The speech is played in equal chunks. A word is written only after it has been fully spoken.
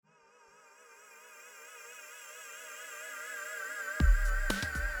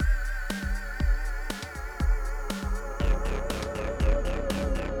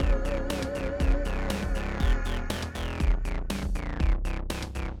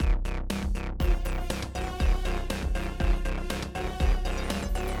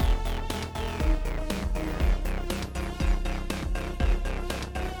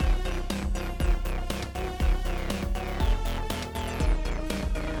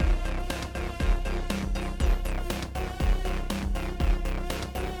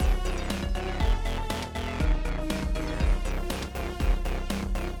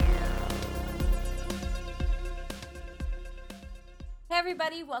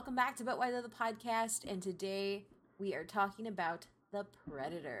everybody. Welcome back to But Why the Podcast. And today we are talking about The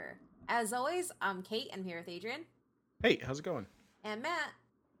Predator. As always, I'm Kate. I'm here with Adrian. Hey, how's it going? And Matt.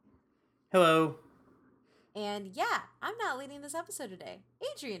 Hello. And yeah, I'm not leading this episode today.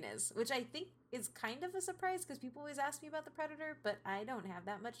 Adrian is, which I think is kind of a surprise because people always ask me about The Predator, but I don't have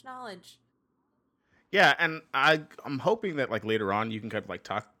that much knowledge. Yeah, and I'm hoping that like later on you can kind of like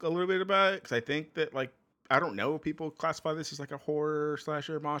talk a little bit about it because I think that like I don't know if people classify this as like a horror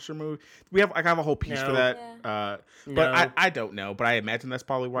slasher monster movie. I have a whole piece for that, but I don't know. But I imagine that's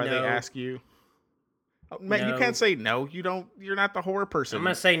probably why they ask you. Oh, Matt, you can't say no. You're not the horror person. I'm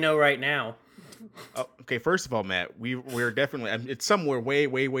gonna say no right now. Oh, okay, first of all, Matt, we're definitely, it's somewhere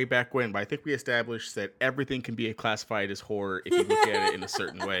way back when, but I think we established that everything can be classified as horror if you look at it in a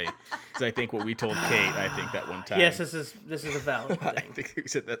certain way. Because I think what we told Kate, I think that one time. Yes, this is a valid thing. I think we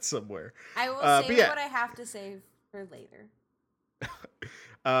said that somewhere. I will save what I have to save for later.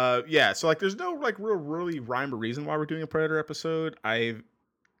 So like there's no like really rhyme or reason why we're doing a Predator episode. I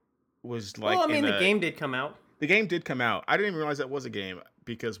was like, well, I mean, the game did come out. The game did come out. I didn't even realize that was a game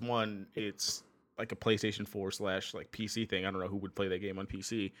because one, it's like a PlayStation 4 / like PC thing. I don't know who would play that game on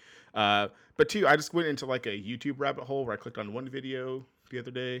PC. But two, I just went into like a YouTube rabbit hole where I clicked on one video the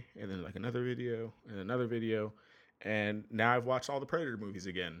other day and then like another video and another video. And now I've watched all the Predator movies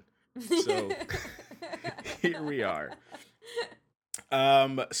again. So here we are.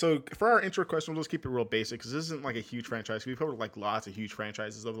 So for our intro question, we'll just keep it real basic because this isn't like a huge franchise. We've covered like lots of huge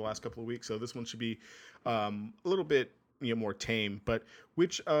franchises over the last couple of weeks. So this one should be a little bit more tame. But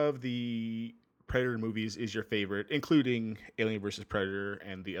which of the Predator movies is your favorite, including Alien vs. Predator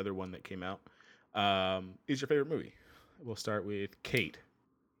and the other one that came out, is your favorite movie? We'll start with Kate.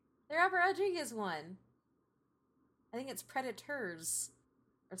 The Robert Rodriguez one. I think it's Predators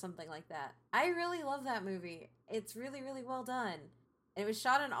or something like that. I really love that movie. It's really, really well done. And it was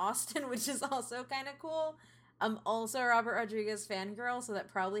shot in Austin, which is also kind of cool. I'm also a Robert Rodriguez fangirl, so that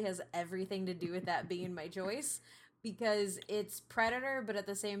probably has everything to do with that being my choice. Because it's Predator, but at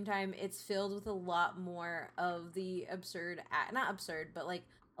the same time, it's filled with a lot more of the not absurd, but like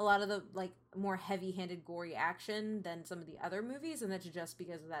a lot of the like more heavy-handed, gory action than some of the other movies, and that's just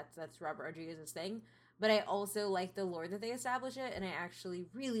because that's Robert Rodriguez's thing. But I also like the lore that they establish it, and I actually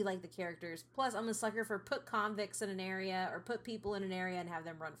really like the characters. Plus, I'm a sucker for put convicts in an area or put people in an area and have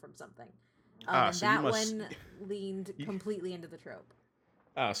them run from something. And so that one leaned completely into the trope.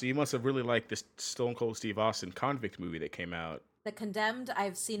 So you must have really liked this Stone Cold Steve Austin convict movie that came out. The Condemned,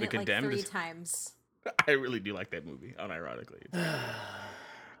 I've seen it like 3 times. I really do like that movie, unironically.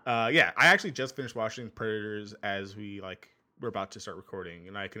 I actually just finished watching Predators as we're about to start recording,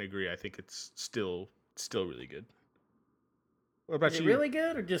 and I can agree. I think it's still really good. What about you? Is it really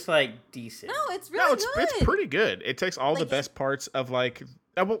good or just like decent? No, it's really good. It's pretty good. It takes all the best parts of like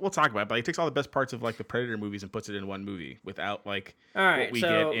we'll talk about it, but it takes all the best parts of like the Predator movies and puts it in one movie without like all right, what we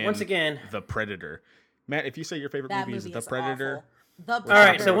so get in once again, The Predator. Matt, if you say your favorite movie is The Predator, all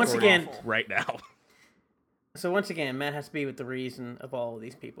right, so once again, right now. So once again, Matt has to be with the reason of all of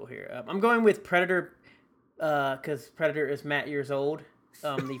these people here. I'm going with Predator because Predator is Matt years old.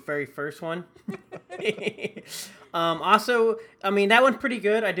 The very first one. Also, I mean, that one's pretty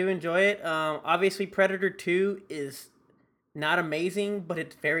good. I do enjoy it. Obviously, Predator 2 is not amazing, but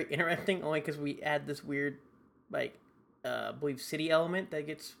it's very interesting only because we add this weird, like, I believe city element that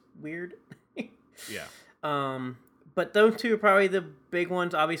gets weird. Yeah. But those two are probably the big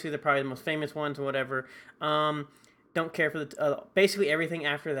ones. Obviously, they're probably the most famous ones or whatever. Don't care for basically everything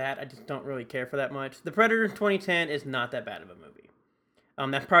after that. I just don't really care for that much. The Predator 2010 is not that bad of a movie.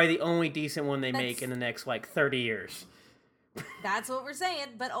 That's probably the only decent one they make in the next, 30 years. That's what we're saying,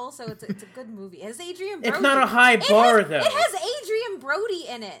 but also it's a good movie. It has Adrian Brody. It's not a high bar, though. It has Adrian Brody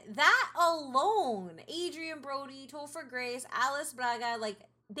in it. That alone. Adrian Brody, Topher Grace, Alice Braga,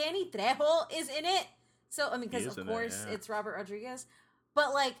 Danny Trejo is in it. So, I mean, because of course it's Robert Rodriguez. But,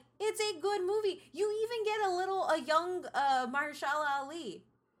 it's a good movie. You even get a young Mahershala Ali.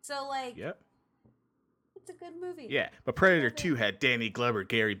 So, Yep. It's a good movie. Yeah, but Predator 2 had Danny Glover,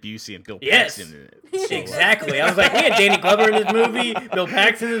 Gary Busey, and Bill Paxton in it. So, exactly. I was like, we had Danny Glover in this movie, Bill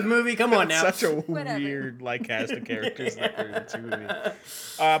Paxton in this movie. Come on now. Such a weird cast of characters in that Predator 2 movie.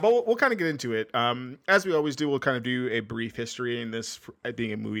 But we'll kind of get into it. As we always do, we'll kind of do a brief history in this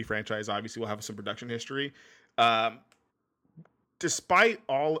being a movie franchise. Obviously, we'll have some production history. Despite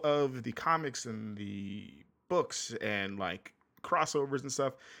all of the comics and the books and crossovers and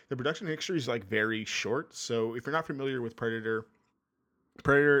stuff, the production history is very short. So if you're not familiar with Predator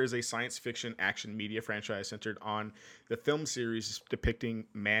is a science fiction action media franchise centered on the film series depicting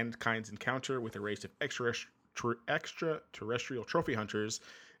mankind's encounter with a race of extraterrestrial trophy hunters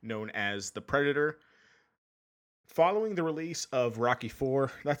known as the Predator. Following the release of Rocky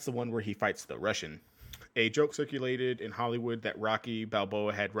IV, that's the one where he fights the Russian, a joke circulated in Hollywood that Rocky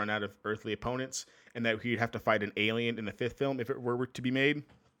Balboa had run out of earthly opponents and that he'd have to fight an alien in the fifth film if it were to be made.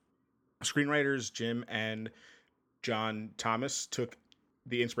 Screenwriters Jim and John Thomas took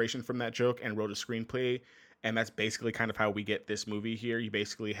the inspiration from that joke and wrote a screenplay, and that's basically kind of how we get this movie here. You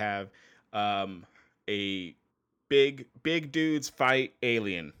basically have a big dudes fight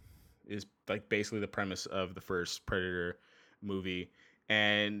alien is like basically the premise of the first Predator movie,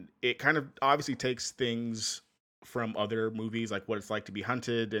 and it kind of obviously takes things from other movies like what it's like to be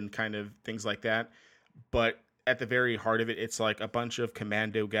hunted and kind of things like that, but at the very heart of it, it's like a bunch of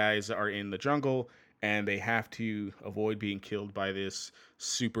commando guys are in the jungle and they have to avoid being killed by this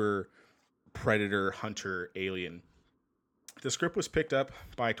super predator hunter alien. The script was picked up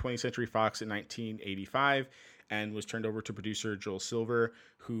by 20th Century Fox in 1985 and was turned over to producer Joel Silver,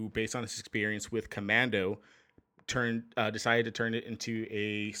 who, based on his experience with Commando, decided to turn it into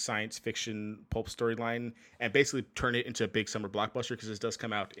a science fiction pulp storyline and basically turn it into a big summer blockbuster, because this does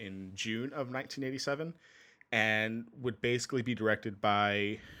come out in June of 1987 and would basically be directed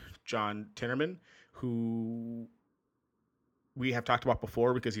by John Tinnerman, who we have talked about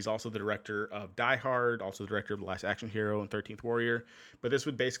before because he's also the director of Die Hard, also the director of The Last Action Hero and 13th Warrior. But this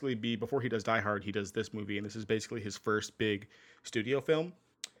would basically be, before he does Die Hard, he does this movie, and this is basically his first big studio film.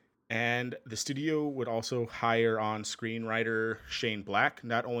 And the studio would also hire on screenwriter Shane Black,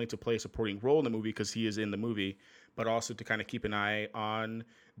 not only to play a supporting role in the movie because he is in the movie, but also to kind of keep an eye on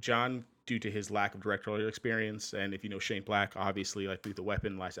John due to his lack of directorial experience. And if you know Shane Black, obviously, like Lethal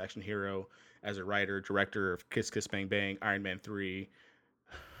Weapon, Last Action Hero, as a writer, director of Kiss Kiss Bang Bang, Iron Man 3,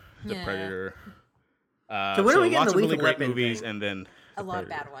 The Predator. So when are we getting lots the of really Lethal great Weapon movies, thing? and then A lot of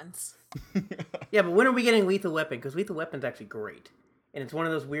bad ones. Yeah, but when are we getting Lethal Weapon? Because Lethal Weapon's actually great. And it's one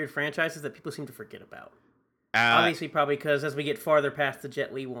of those weird franchises that people seem to forget about. Obviously, probably because as we get farther past the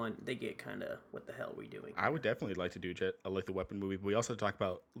Jet Li one, they get kind of, what the hell are we doing? I would definitely like to do a Lethal Weapon movie, but we also have to talk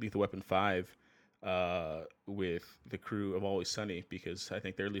about Lethal Weapon 5 with the crew of Always Sunny, because I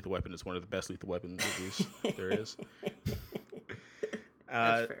think their Lethal Weapon is one of the best Lethal Weapon movies there is.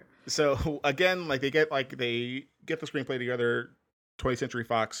 That's fair. So again, like they get the screenplay together, 20th Century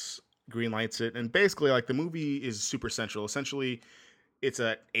Fox greenlights it, and basically like the movie is super central. Essentially, it's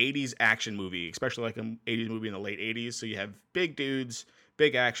a 80s action movie, especially like an 80s movie in the late 80s. So you have big dudes,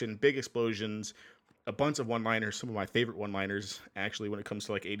 big action, big explosions, a bunch of one-liners, some of my favorite one-liners actually when it comes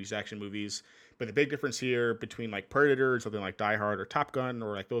to like 80s action movies. But the big difference here between like Predator and something like Die Hard or Top Gun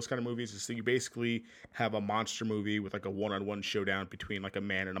or like those kind of movies is that you basically have a monster movie with like a one-on-one showdown between like a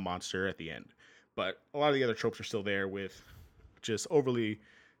man and a monster at the end. But a lot of the other tropes are still there with just overly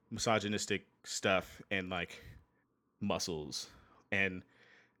misogynistic stuff and like muscles. And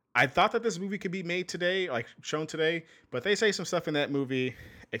I thought that this movie could be made today, like shown today, but they say some stuff in that movie,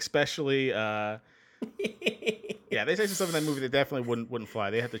 especially yeah, they say some stuff in that movie that definitely wouldn't fly.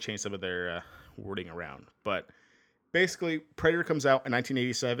 They have to change some of their wording around. But basically, Predator comes out in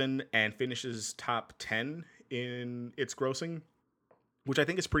 1987 and finishes top 10 in its grossing, which I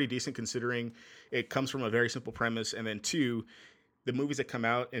think is pretty decent considering it comes from a very simple premise. And then two, the movies that come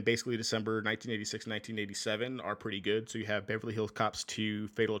out in basically December 1986 and 1987 are pretty good. So you have Beverly Hills Cops 2,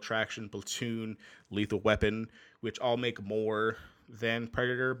 Fatal Attraction, Platoon, Lethal Weapon, which all make more than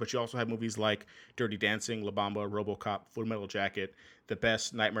Predator. But you also have movies like Dirty Dancing, La Bamba, RoboCop, Full Metal Jacket, the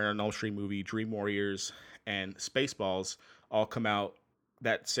best Nightmare on Elm Street movie, Dream Warriors, and Spaceballs all come out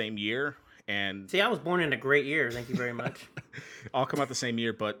that same year. And see, I was born in a great year. Thank you very much. all come out the same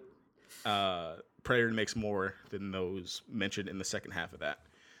year, but Predator makes more than those mentioned in the second half of that.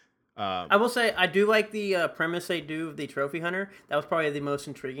 I will say I do like the premise they do of the trophy hunter. That was probably the most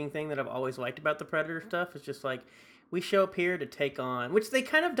intriguing thing that I've always liked about the Predator stuff. It's just like we show up here to take on, which they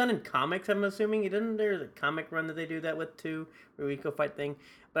kind of done in comics. I'm assuming there's a comic run that they do that with too, where we go fight thing.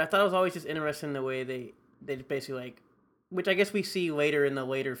 But I thought it was always just interesting the way they basically like, which I guess we see later in the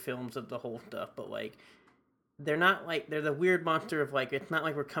later films of the whole stuff. But like, they're not like, they're the weird monster of like, it's not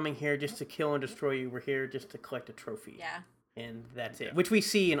like we're coming here just to kill and destroy you. We're here just to collect a trophy. Yeah. And that's it. Which we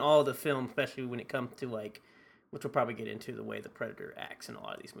see in all the films, especially when it comes to like, which we'll probably get into the way the Predator acts in a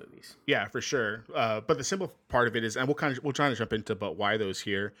lot of these movies. Yeah, for sure. But the simple part of it is, and we'll try to jump into about why those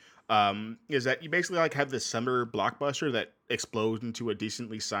here, is that you basically like have this summer blockbuster that explodes into a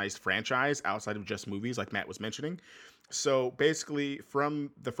decently sized franchise outside of just movies, like Matt was mentioning. So basically,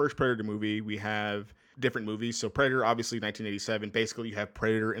 from the first Predator movie, we have different movies. So Predator, obviously 1987. Basically, you have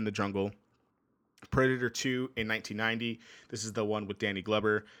Predator in the Jungle. Predator 2 in 1990. This is the one with Danny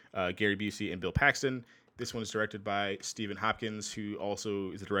Glover, Gary Busey, and Bill Paxton. This one is directed by Stephen Hopkins, who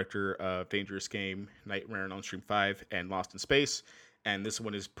also is the director of Dangerous Game, Nightmare on Elm Street 5, and Lost in Space. And this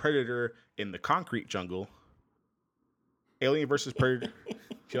one is Predator in the Concrete Jungle. Alien versus Predator. Do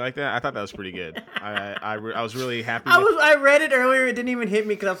you like that? I thought that was pretty good. I was really happy. I read it earlier. It didn't even hit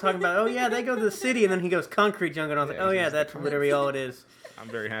me because I was talking about, oh yeah, they go to the city, and then he goes Concrete Jungle, and I was like, oh yeah, that's literally all it is. I'm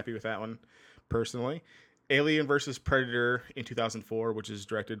very happy with that one, personally. Alien versus Predator in 2004, which is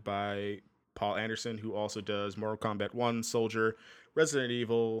directed by Paul Anderson, who also does Mortal Kombat 1, Soldier, Resident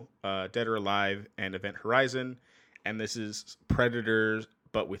Evil, Dead or Alive, and Event Horizon. And this is Predators,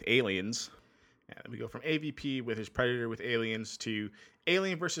 but with aliens. And we go from AVP with his Predator with aliens to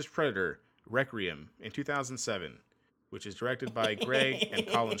Alien vs. Predator, Requiem in 2007, which is directed by Greg and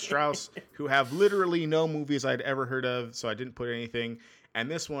Colin Strauss, who have literally no movies I'd ever heard of, so I didn't put anything. And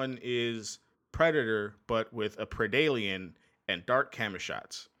this one is Predator, but with a Predalien and dark camera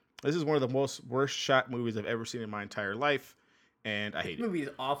shots. This is one of the worst shot movies I've ever seen in my entire life, and I hate it. This movie is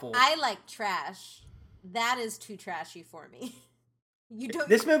awful. I like trash. That is too trashy for me. You don't.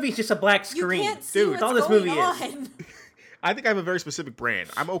 This movie's just a black screen. You can't see Dude, what's all this going movie is. on. I think I have a very specific brand.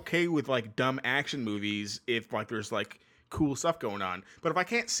 I'm okay with like dumb action movies if like there's like cool stuff going on. But if I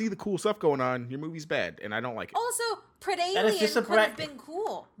can't see the cool stuff going on, your movie's bad, and I don't like it. Also, That is just Predalien a could have been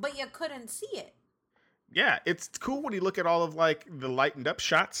cool, but you couldn't see it. Yeah, it's cool when you look at all of like the lightened up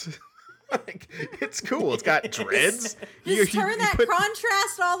shots. Like, it's cool. It's got dreads. Just turn that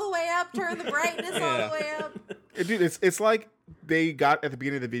contrast all the way up. Turn the brightness all the way up. Dude, it's like they got at the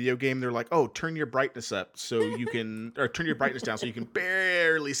beginning of the video game. They're like, "Oh, turn your brightness up so you can, or turn your brightness down so you can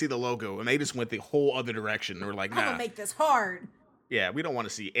barely see the logo." And they just went the whole other direction. They were like, I'm "Nah, gonna make this hard." yeah, we don't want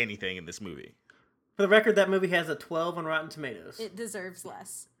to see anything in this movie. For the record, that movie has a 12 on Rotten Tomatoes. It deserves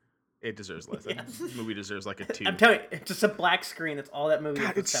less. It deserves less. That movie deserves like a 2. I'm telling you, it's just a black screen. That's all that movie is.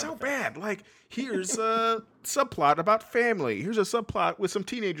 God, with it's sound so effects. bad. Like, here's a subplot about family. Here's a subplot with some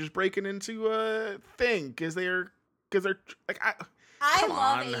teenagers breaking into a thing because they're like, I come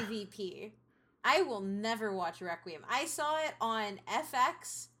love on. AVP. I will never watch Requiem. I saw it on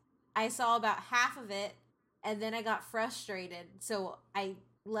FX. I saw about half of it, and then I got frustrated, so I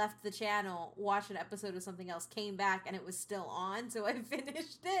left the channel, watched an episode of something else, came back, and it was still on, so I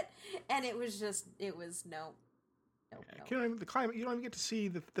finished it, and it was no. You don't even get to see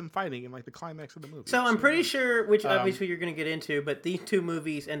them fighting in like the climax of the movie. So I'm pretty sure, which obviously you're going to get into, but these two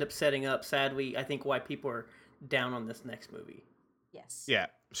movies end up setting up, sadly, I think why people are down on this next movie. Yes. Yeah.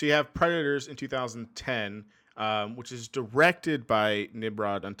 So you have Predators in 2010, which is directed by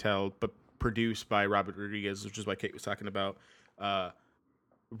Nimrod Untel, but produced by Robert Rodriguez, which is what Kate was talking about.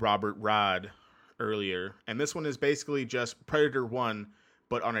 Robert Rod earlier. And this one is basically just Predator 1,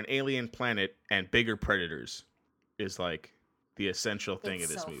 but on an alien planet, and bigger predators is like the essential thing It's of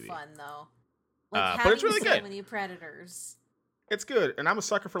this so movie. fun though. Like but it's having really so good. many predators. It's good, and I'm a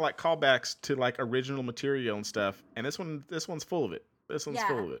sucker for like callbacks to like original material and stuff. And this one's full of it. This one's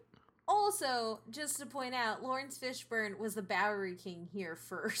full of it. Also, just to point out, Lawrence Fishburne was the Bowery King here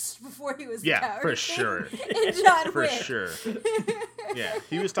first before he was Yeah, the Bowery for King sure. in John For Wick. sure. Yeah,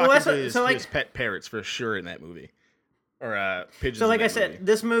 he was talking Well, to his, so, like- his pet parrots for sure in that movie, or pigeons. So, like in I that said, movie.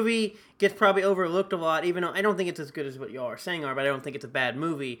 this movie gets probably overlooked a lot, even though I don't think it's as good as what y'all are saying but I don't think it's a bad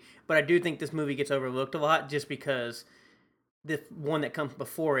movie. But I do think this movie gets overlooked a lot just because the one that comes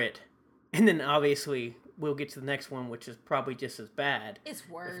before it, and then obviously we'll get to the next one, which is probably just as bad, It's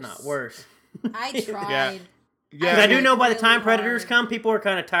worse. if not worse. I tried. Yeah, Because I do know by the Really time Predators hard. come, people are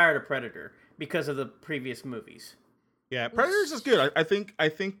kind of tired of Predator because of the previous movies. yeah. Predators is good. I think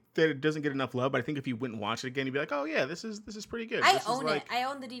that it doesn't get enough love, but I think if you went and watch it again, you'd be like, oh yeah, this is pretty good. I This is own it. like- I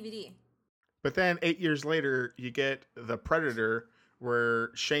own the DVD. But then 8 years later, you get The Predator,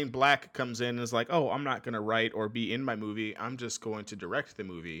 where Shane Black comes in and is like, oh, I'm not going to write or be in my movie. I'm just going to direct the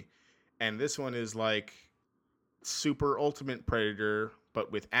movie. And this one is like super ultimate Predator,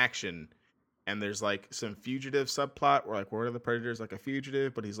 but with action. And there's like some fugitive subplot where like, where are the Predators like a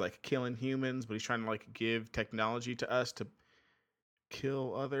fugitive, but he's like killing humans, but he's trying to like give technology to us to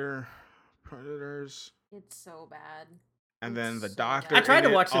kill other predators. It's so bad. And then the So doctor bad. I tried in to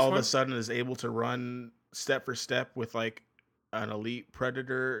it watch this all of one. a sudden is able to run step for step with like an elite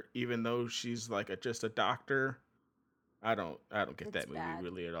predator, even though she's like just a doctor. I don't get It's that movie bad.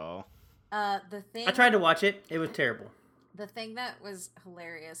 really at all. The thing I tried to watch it. It was terrible. The thing that was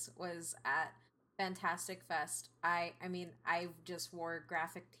hilarious was at Fantastic Fest. I mean, I just wore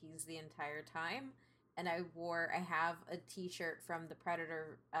graphic tees the entire time, and I have a T-shirt from the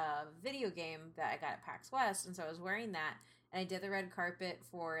Predator video game that I got at PAX West, and so I was wearing that. And I did the red carpet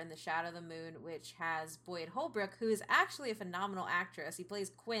for In the Shadow of the Moon, which has Boyd Holbrook, who is actually a phenomenal actress. He plays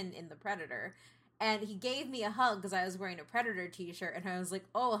Quinn in The Predator. And he gave me a hug because I was wearing a Predator t-shirt, and I was like,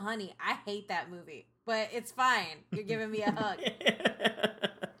 oh, honey, I hate that movie. But it's fine. You're giving me a hug.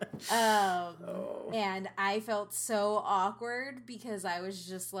 And I felt so awkward because I was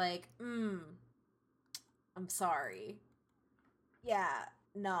just like, I'm sorry. Yeah,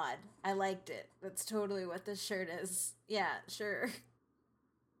 nod. I liked it. That's totally what this shirt is. Yeah, sure.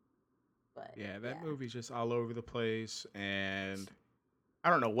 But yeah, that movie's just all over the place, and I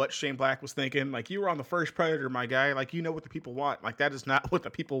don't know what Shane Black was thinking. Like, you were on the first Predator, my guy. Like, you know what the people want. Like, that is not what the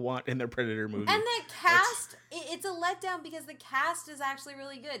people want in their Predator movie. And the cast, it's a letdown because the cast is actually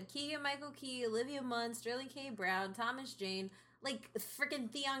really good. Keegan-Michael Key, Olivia Munn, Sterling K. Brown, Thomas Jane, like, freaking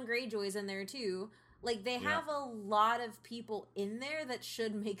Theon Greyjoy's in there, too. Like, they have a lot of people in there that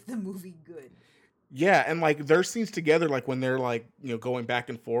should make the movie good. Yeah, and, like, their scenes together, like, when they're, like, you know, going back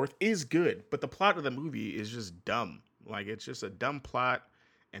and forth is good. But the plot of the movie is just dumb. Like, it's just a dumb plot,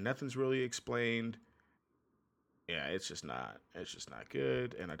 and nothing's really explained. Yeah, it's just not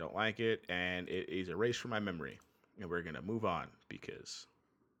good, and I don't like it, and it is erased from my memory. And we're going to move on because,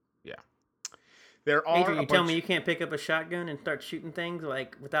 yeah. There are Adrian, you tell me you can't pick up a shotgun and start shooting things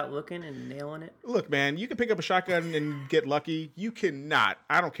like without looking and nailing it? Look, man, you can pick up a shotgun and get lucky. You cannot.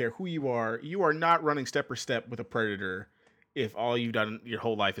 I don't care who you are. You are not running step for step with a Predator if all you've done your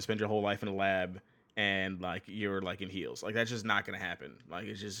whole life is spend your whole life in a lab and like you're like in heels. Like, that's just not going to happen. Like,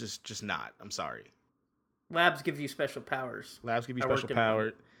 it's just not. I'm sorry. Labs give you special powers. Labs give you special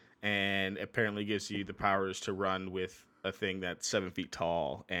power, and apparently gives you the powers to run with a thing that's 7 feet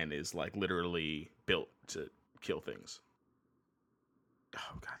tall and is like literally built to kill things.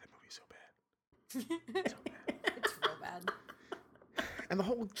 Oh god, that movie's so bad. So bad. It's real bad. And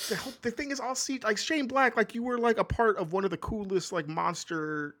the thing is all like Shane Black, like you were like a part of one of the coolest like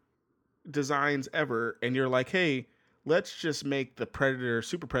monster designs ever, and you're like, hey, let's just make the Predator,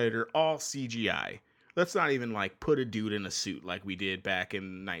 Super Predator, all CGI. Let's not even like put a dude in a suit like we did back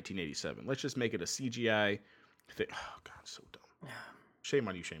in 1987. Let's just make it a CGI thing. Oh god, so dumb. Shame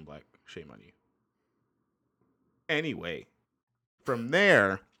on you, Shane Black. Shame on you. Anyway, from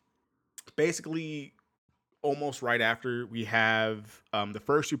there, basically, almost right after we have the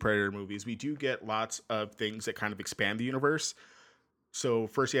first two Predator movies, we do get lots of things that kind of expand the universe. So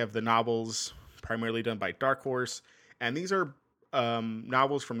first you have the novels, primarily done by Dark Horse, and these are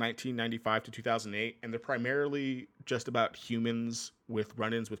novels from 1995 to 2008, and they're primarily just about humans with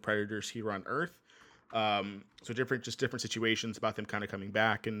run-ins with predators here on Earth. So different situations about them kind of coming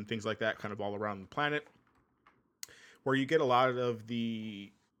back and things like that, kind of all around the planet. Where you get a lot of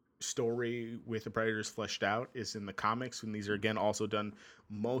the story with the predators fleshed out is in the comics, and these are again also done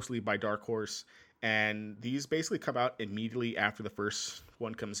mostly by Dark Horse. And these basically come out immediately after the first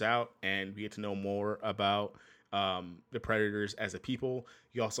one comes out, and we get to know more about the predators as a people.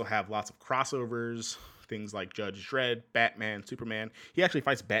 You also have lots of crossovers, things like Judge Dredd, Batman, Superman. He actually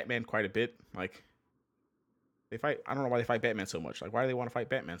fights Batman quite a bit. Like, they fight. I don't know why they fight Batman so much. Like, why do they want to fight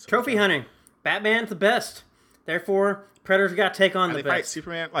Batman so much? Trophy hunting. Batman's the best. Therefore, Predators got to take on the best. They fight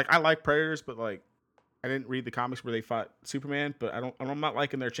Superman. Like, I like Predators, but like, I didn't read the comics where they fought Superman, but I'm not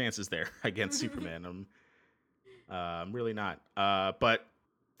liking their chances there against Superman. I'm really not. But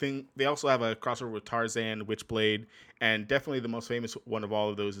they also have a crossover with Tarzan, Witchblade, and definitely the most famous one of all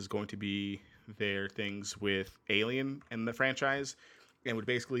of those is going to be their things with Alien in the franchise, and would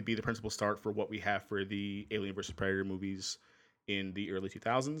basically be the principal start for what we have for the Alien vs. Predator movies in the early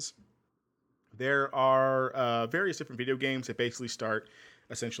 2000s. There are various different video games that basically start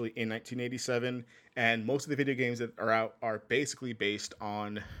essentially in 1987, and most of the video games that are out are basically based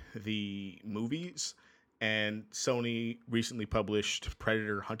on the movies. And Sony recently published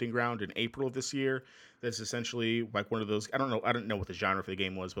Predator Hunting Ground in April of this year. That's essentially like one of those, I don't know what the genre for the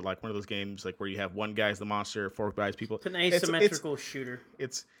game was, but like one of those games like where you have one guy's the monster, four guys people. It's an asymmetrical shooter.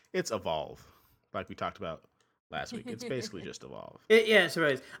 It's Evolve, like we talked about last week. It's basically just Evolve. Yeah, it's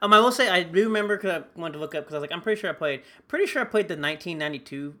right. I will say I do remember because I wanted to look up because I was like, I'm pretty sure I played the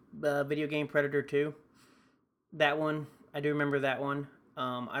 1992 video game Predator 2. That one, I do remember that one.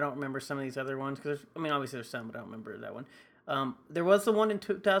 I don't remember some of these other ones because obviously there's some, but I don't remember that one. There was the one in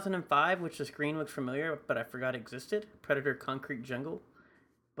 2005, which the screen looks familiar, but I forgot existed. Predator Concrete Jungle,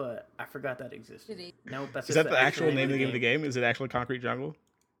 but I forgot that existed. No, that's is that the actual name of the game? Is it actually Concrete Jungle?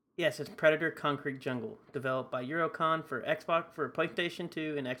 Yes, it's Predator Concrete Jungle, developed by Eurocon for Xbox, for PlayStation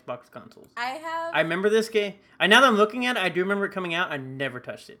 2 and Xbox consoles. I remember this game. Now that I'm looking at it, I do remember it coming out. I never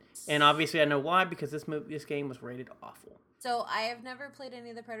touched it, and obviously I know why, because this game was rated awful. So I have never played any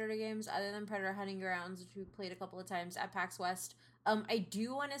of the Predator games other than Predator Hunting Grounds, which we played a couple of times at PAX West. I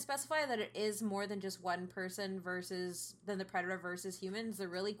do want to specify that it is more than just one person than the Predator versus humans. The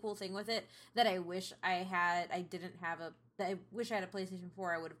really cool thing with it that I wish I wish I had a PlayStation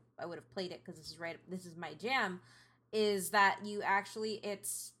 4. I would have played it because this is my jam. Is that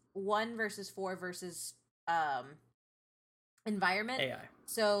it's 1 versus 4 versus environment. AI.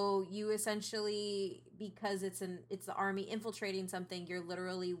 So you essentially, because it's the army infiltrating something, you're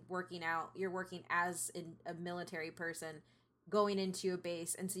literally working as a military person going into a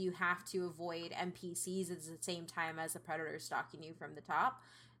base, and so you have to avoid NPCs at the same time as the predator stalking you from the top.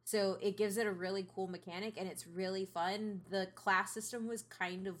 So it gives it a really cool mechanic, and it's really fun. The class system was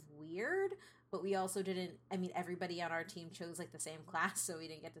kind of weird, but we also didn't. I mean, everybody on our team chose like the same class, so we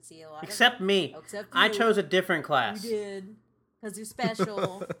didn't get to see a lot. Except me. Except I you. chose a different class. You did. Because you're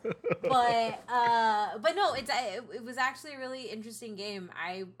special. but no, it was actually a really interesting game.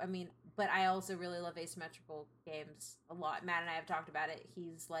 I mean, but I also really love asymmetrical games a lot. Matt and I have talked about it.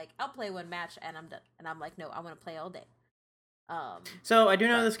 He's like, I'll play one match and I'm done. And I'm like, no, I want to play all day. So I do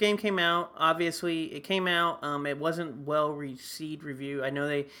know this game came out. Obviously, it came out. It wasn't well received review.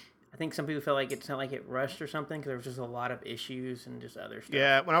 I think some people felt like it sounded like it rushed or something because there was just a lot of issues and just other stuff.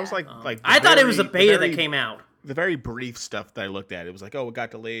 Yeah, when I was I thought it was the beta that came out. The very brief stuff that I looked at, it was like, oh, it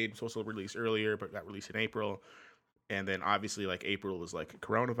got delayed. It was supposed to release earlier, but got released in April. And then obviously, like, April is like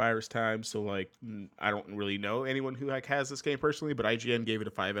coronavirus time, so like I don't really know anyone who like has this game personally, but IGN gave it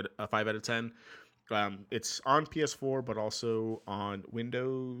a 5 out of 10. It's on PS4, but also on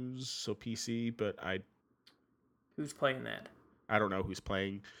Windows, so PC. But Who's playing that? I don't know who's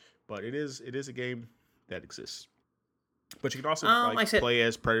playing, but it is a game that exists. But you can also play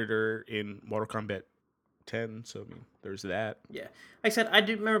as Predator in Mortal Kombat 10. So I mean, there's that. Yeah, like I said, I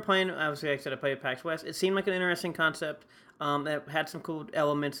do remember playing. Obviously, like I said, I played PAX West. It seemed like an interesting concept. That had some cool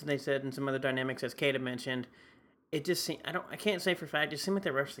elements, and they said, and some other dynamics, as Kata mentioned. It just seemed, I can't say for a fact, it seemed like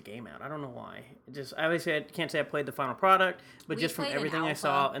they rushed the game out. I don't know why. I obviously can't say I played the final product, but just from everything I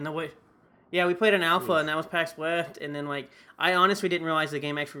saw and the way. Yeah, we played an alpha, and that was PAX West, and then, like, I honestly didn't realize the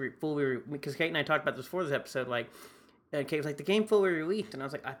game actually because Kate and I talked about this before this episode, like, and Kate was like, the game fully released, and I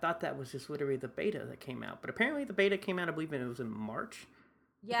was like, I thought that was just literally the beta that came out, but apparently the beta came out, I believe it was in March?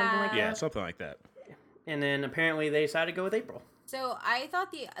 Yeah. Something like that. And then apparently they decided to go with April. So I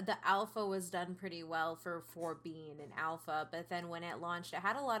thought the alpha was done pretty well for being an alpha, but then when it launched, it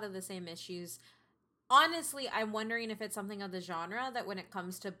had a lot of the same issues. Honestly, I'm wondering if it's something of the genre that when it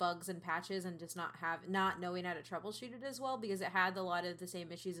comes to bugs and patches and just not knowing how to troubleshoot it as well, because it had a lot of the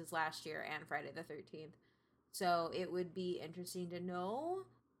same issues as last year and Friday the 13th. So it would be interesting to know.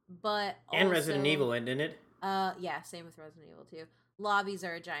 But and also, Resident Evil, didn't it? Yeah, same with Resident Evil 2. Lobbies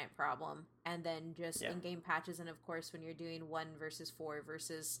are a giant problem, and then just in-game patches, and of course when you're doing 1 versus 4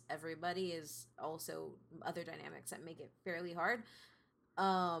 versus everybody is also other dynamics that make it fairly hard.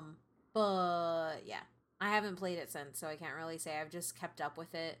 But yeah, I haven't played it since, so I can't really say. I've just kept up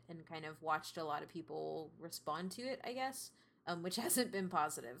with it and kind of watched a lot of people respond to it, I guess, which hasn't been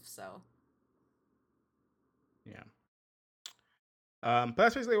positive. So yeah. But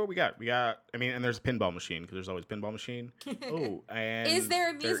that's basically what we got. And there's a pinball machine because there's always a pinball machine. Oh, and is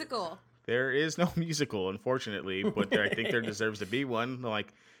there a musical? There is no musical, unfortunately, but I think there deserves to be one.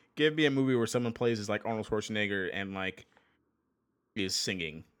 Like, give me a movie where someone plays as like Arnold Schwarzenegger and like is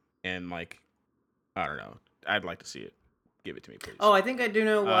singing and like I don't know. I'd like to see it. Give it to me, please. Oh, I think I do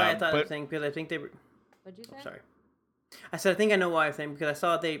know why I thought of thing because I think they were. What'd you say? Sorry. I said I think I know why I think because I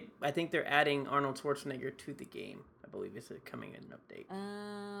saw I think they're adding Arnold Schwarzenegger to the game. I believe it's coming in an update.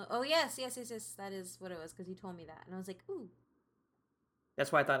 Oh yes. That is what it was because you told me that, and I was like, ooh.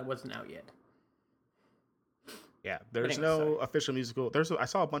 That's why I thought it wasn't out yet. Yeah, there's no official musical. I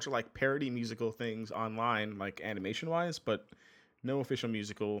saw a bunch of like parody musical things online, like animation wise, but no official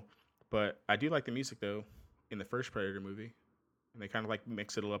musical. But I do like the music though in the first Predator movie, and they kind of like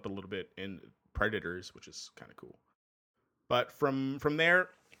mix it up a little bit in Predators, which is kind of cool. But from there,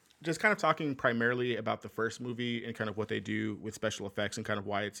 just kind of talking primarily about the first movie and kind of what they do with special effects and kind of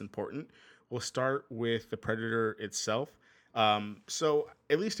why it's important. We'll start with the Predator itself. So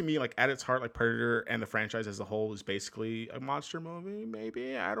at least to me, like at its heart, like Predator and the franchise as a whole is basically a monster movie.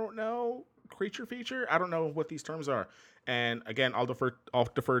 Maybe, I don't know, creature feature. I don't know what these terms are. And again, I'll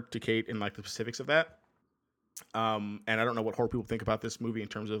defer to Kate in like the specifics of that. And I don't know what horror people think about this movie in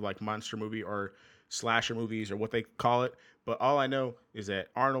terms of like monster movie or slasher movies or what they call it. But all I know is that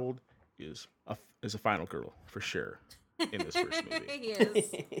Arnold is a final girl for sure in this first movie. He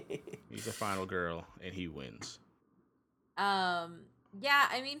is. He's a final girl and he wins. Yeah,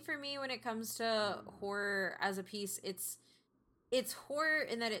 I mean, for me, when it comes to horror as a piece, it's it's horror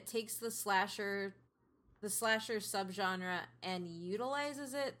in that it takes the slasher subgenre and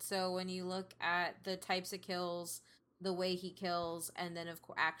utilizes it. So when you look at the types of kills, the way he kills, and then of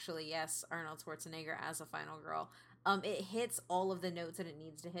course, actually, yes, Arnold Schwarzenegger as a final girl, it hits all of the notes that it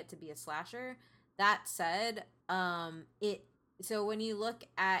needs to hit to be a slasher. That said, so when you look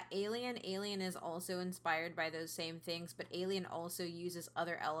at Alien is also inspired by those same things, but Alien also uses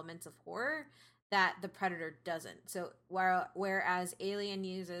other elements of horror that the Predator doesn't. So whereas Alien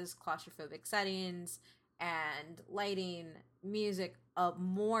uses claustrophobic settings and lighting, music,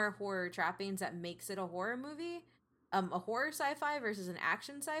 more horror trappings that makes it a horror movie, a horror sci-fi versus an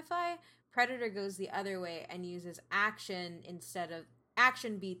action sci-fi, Predator goes the other way and uses action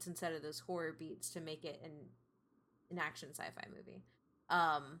beats instead of those horror beats to make it an action sci-fi movie.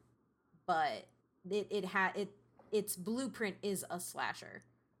 But its blueprint is a slasher.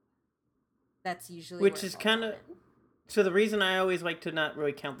 That's usually which is kind of. So the reason I always like to not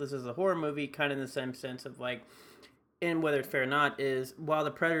really count this as a horror movie, kind of in the same sense of like, and whether it's fair or not, is while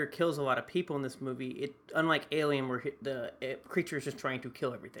the Predator kills a lot of people in this movie, it unlike Alien where the creature is just trying to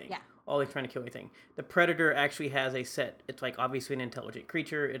kill everything. Yeah. Always trying to kill everything. The Predator actually has a set. It's like obviously an intelligent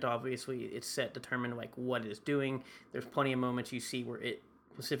creature. It's set determined like what it is doing. There's plenty of moments you see where it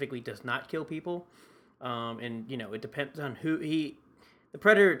specifically does not kill people, and it depends on who he. The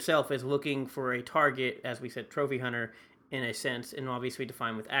Predator itself is looking for a target, as we said, trophy hunter, in a sense, and obviously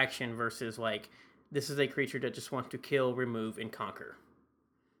defined with action versus, like, this is a creature that just wants to kill, remove, and conquer,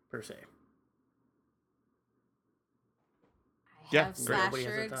 per se. I have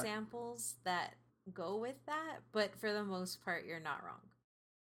slasher examples that go with that, but for the most part, you're not wrong.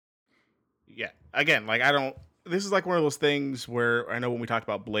 Yeah. Again, like, this is like one of those things where I know when we talked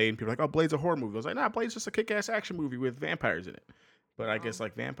about Blade, people are like, oh, Blade's a horror movie. I was like, nah, Blade's just a kick-ass action movie with vampires in it. But I guess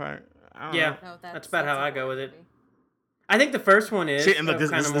like vampire. I don't know. No, that's about how I go with it. I think the first one is kind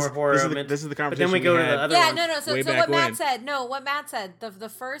of more horror. This is the conversation. But then we go to the other one. No. So what Matt said, the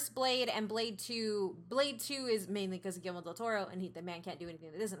first Blade and Blade 2 is mainly because of Guillermo del Toro, and the man can't do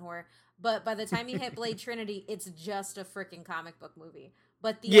anything that isn't horror. But by the time you hit Blade Trinity, it's just a freaking comic book movie.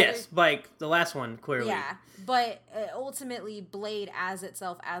 But like the last one, clearly. Yeah, but ultimately, Blade as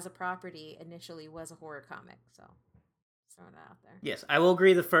itself, as a property, initially was a horror comic, so. Throwing that out there. Yes, I will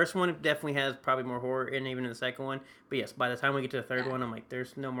agree. The first one definitely has probably more horror in, even in the second one. But yes, by the time we get to the third one, I'm like,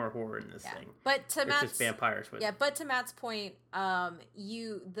 there's no more horror in this thing. But to Matt's, just vampires with. Yeah, but to Matt's point,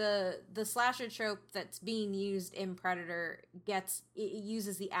 the slasher trope that's being used in Predator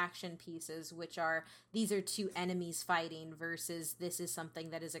uses the action pieces, which are these are two enemies fighting versus this is something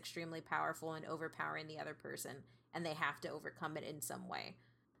that is extremely powerful and overpowering the other person, and they have to overcome it in some way.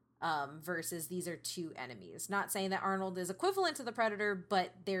 Versus these are two enemies. Not saying that Arnold is equivalent to the Predator, but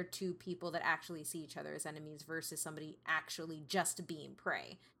they're two people that actually see each other as enemies versus somebody actually just being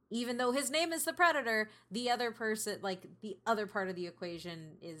prey. Even though his name is the Predator, the other person, like the other part of the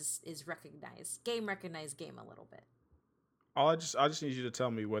equation is recognized game a little bit. I just need you to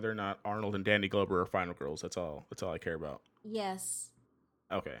tell me whether or not Arnold and Danny Glover are final girls. That's all I care about. Yes.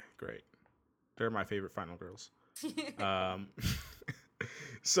 Okay, great. They're my favorite final girls.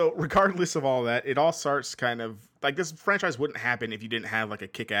 So regardless of all that, it all starts kind of like this franchise wouldn't happen if you didn't have like a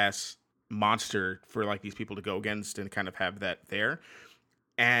kick-ass monster for like these people to go against and kind of have that there.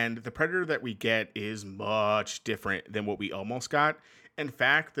 And the Predator that we get is much different than what we almost got. In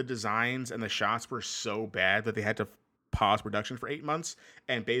fact, the designs and the shots were so bad that they had to pause production for 8 months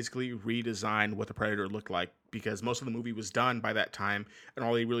and basically redesign what the Predator looked like, because most of the movie was done by that time and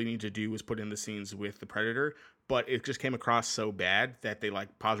all they really needed to do was put in the scenes with the Predator. But it just came across so bad that they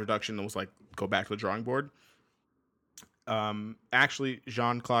like paused production and was like, go back to the drawing board. Actually,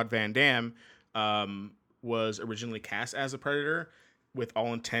 Jean-Claude Van Damme was originally cast as a Predator with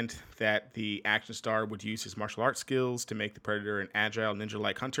all intent that the action star would use his martial arts skills to make the Predator an agile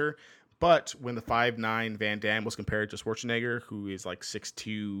ninja-like hunter. But when the 5'9" Van Damme was compared to Schwarzenegger, who is like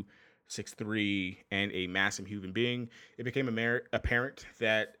 6'2", 6'3", and a massive human being, it became apparent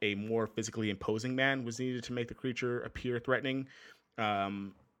that a more physically imposing man was needed to make the creature appear threatening.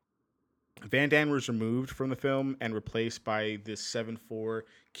 Van Damme was removed from the film and replaced by this 7'4"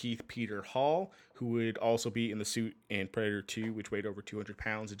 Keith Peter Hall, who would also be in the suit in Predator 2, which weighed over 200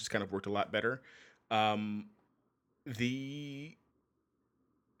 pounds. It just kind of worked a lot better. The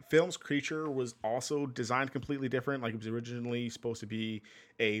film's creature was also designed completely different. Like, it was originally supposed to be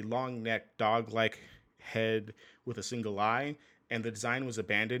a long-necked dog-like head with a single eye, and the design was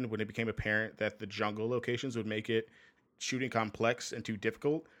abandoned when it became apparent that the jungle locations would make it shooting complex and too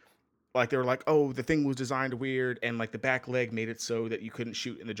difficult. like they were like, oh, the thing was designed weird, and like the back leg made it so that you couldn't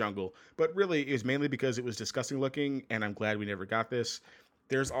shoot in the jungle. But really, it was mainly because it was disgusting looking, and I'm glad we never got this.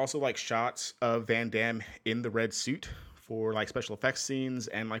 There's also like shots of Van Damme in the red suit for like special effects scenes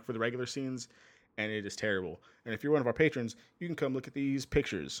and like for the regular scenes, and it is terrible. And if you're one of our patrons, you can come look at these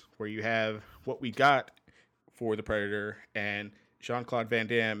pictures where you have what we got for the Predator and Jean-Claude Van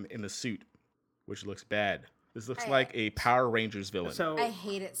Damme in the suit, which looks bad. This looks like a Power Rangers villain. So I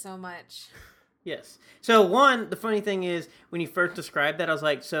hate it so much. yes. So one, the funny thing is when you first described that, I was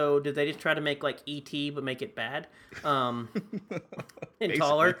like, so did they just try to make like ET but make it bad? And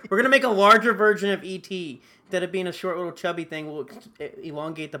taller. We're gonna make a larger version of ET. Instead of being a short little chubby thing, we'll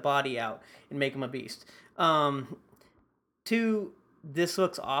elongate the body out and make him a beast. Two, this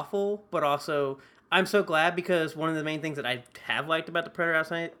looks awful, but also I'm so glad because one of the main things that I have liked about the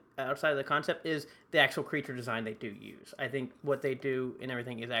Predator outside of the concept is the actual creature design they do use. I think what they do and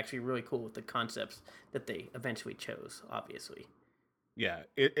everything is actually really cool with the concepts that they eventually chose, obviously. Yeah,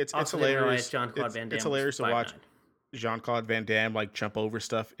 it's Also hilarious. Jean-Claude Van Damme it's hilarious to watch 5'9". Jean-Claude Van Damme like jump over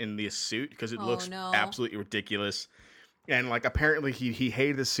stuff in this suit because it looks absolutely ridiculous. And like apparently he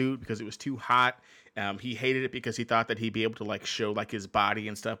hated the suit because it was too hot. He hated it because he thought that he'd be able to like show like his body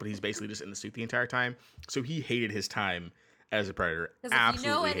and stuff, but he's basically just in the suit the entire time. So he hated his time as a Predator. Because if you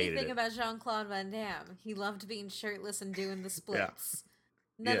know anything about Jean-Claude Van Damme, he loved being shirtless and doing the splits.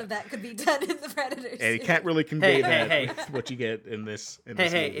 None of that could be done in the Predator suit. And he can't really convey that with what you get in this. Hey,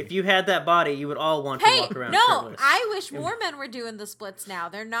 movie. if you had that body, you would all want to walk around shirtless. I wish more men were doing the splits now.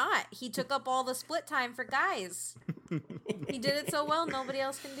 They're not. He took up all the split time for guys. He did it so well, nobody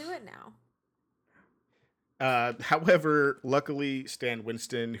else can do it now. However, luckily, Stan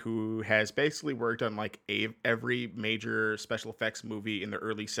Winston, who has basically worked on like every major special effects movie in the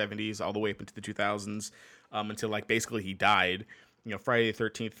early 70s all the way up into the 2000s, until like basically he died. You know, Friday the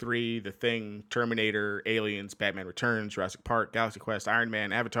 13th 3, The Thing, Terminator, Aliens, Batman Returns, Jurassic Park, Galaxy Quest, Iron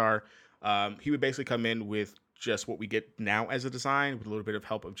Man, Avatar. He would basically come in with just what we get now as a design with a little bit of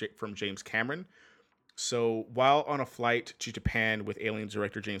help from James Cameron. So while on a flight to Japan with Aliens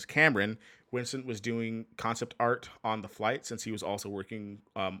director James Cameron, Winston was doing concept art on the flight since he was also working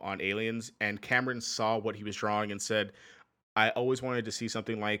on Aliens. And Cameron saw what he was drawing and said, I always wanted to see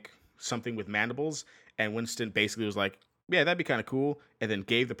something with mandibles. And Winston basically was like, yeah, that'd be kind of cool. And then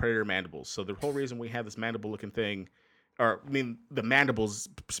gave the Predator mandibles. So the whole reason we have this mandible looking thing, or I mean, the mandibles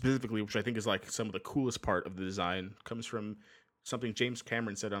specifically, which I think is like some of the coolest part of the design, comes from something James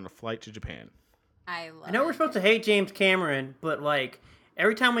Cameron said on a flight to Japan. I know we're supposed to hate James Cameron, but like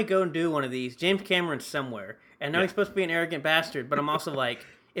every time we go and do one of these, James Cameron's somewhere. And I know he's supposed to be an arrogant bastard, but I'm also like,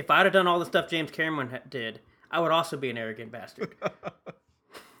 if I'd have done all the stuff James Cameron did, I would also be an arrogant bastard.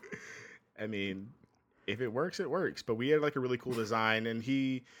 I mean, if it works, it works. But we had like a really cool design, and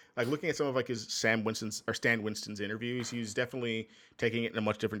he like looking at some of like his Stan Winston's interviews, he's definitely taking it in a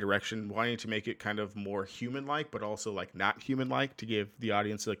much different direction, wanting to make it kind of more human-like, but also like not human-like, to give the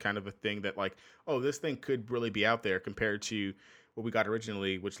audience a kind of a thing that like, oh, this thing could really be out there compared to what we got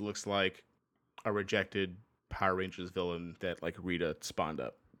originally, which looks like a rejected Power Rangers villain that like Rita spawned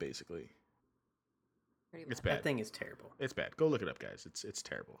up, basically. It's bad. That thing is terrible. It's bad. Go look it up, guys. It's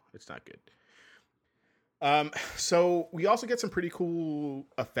terrible. It's not good. So we also get some pretty cool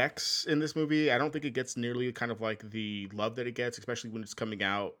effects in this movie. I don't think it gets nearly kind of like the love that it gets, especially when it's coming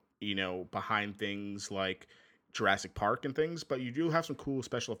out, you know, behind things like Jurassic Park and things, but you do have some cool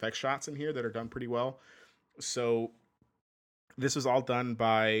special effects shots in here that are done pretty well. So this was all done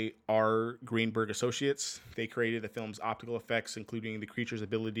by R. Greenberg Associates. They created the film's optical effects, including the creature's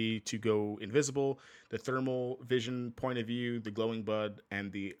ability to go invisible, the thermal vision point of view, the glowing bud,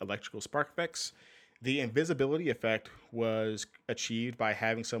 and the electrical spark effects. The invisibility effect was achieved by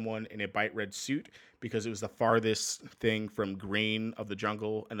having someone in a bright red suit because it was the farthest thing from green of the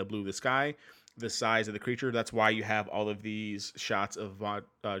jungle and the blue of the sky, the size of the creature. That's why you have all of these shots of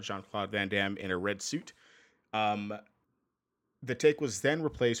Jean-Claude Van Damme in a red suit. The take was then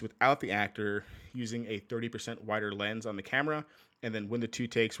replaced without the actor using a 30% wider lens on the camera. And then when the two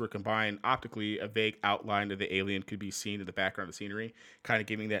takes were combined optically, a vague outline of the alien could be seen in the background of the scenery, kind of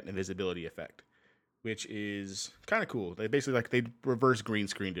giving that invisibility effect, which is kind of cool. They basically like they reverse green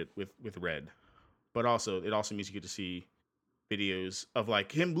screened it with red, but also it also means you get to see videos of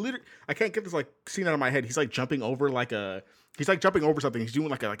like him. Literally, I can't get this like scene out of my head. He's like jumping over jumping over something. He's doing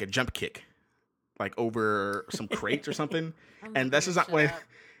like a jump kick, like over some crates or something. And that's just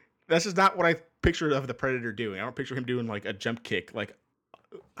not what I pictured of the Predator doing. I don't picture him doing like a jump kick. Like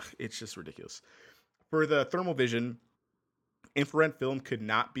it's just ridiculous. For the thermal vision, infrared film could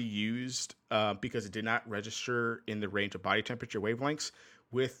not be used because it did not register in the range of body temperature wavelengths,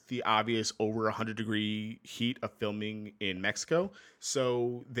 with the obvious over 100-degree heat of filming in Mexico.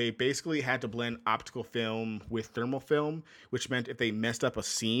 So they basically had to blend optical film with thermal film, which meant if they messed up a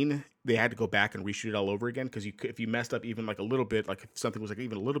scene, they had to go back and reshoot it all over again. Because if you messed up even like a little bit, like if something was like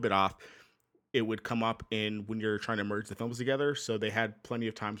even a little bit off, it would come up in when you're trying to merge the films together. So they had plenty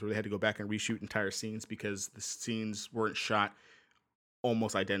of times where they had to go back and reshoot entire scenes because the scenes weren't shot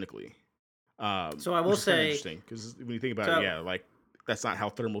almost identically. So I will which is kinda say, interesting because when you think about so it, yeah, like that's not how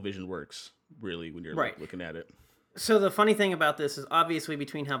thermal vision works really when you're like right. looking at it. So the funny thing about this is obviously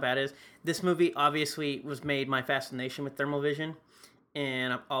between how bad it is, this movie obviously was made my fascination with thermal vision,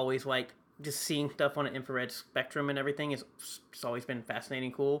 and I've always liked just seeing stuff on an infrared spectrum and everything is it's always been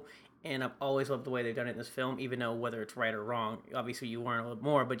fascinating, cool, and I've always loved the way they've done it in this film, even though whether it's right or wrong, obviously you learn a little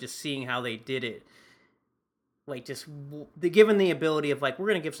more, but just seeing how they did it, like just given the ability of like we're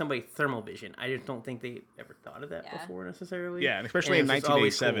gonna give somebody thermal vision. I just don't think they ever thought of that Yeah. before necessarily. Yeah, and especially in it's just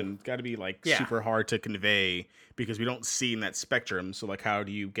always 1987, got to be like Yeah. super hard to convey because we don't see in that spectrum. So like, how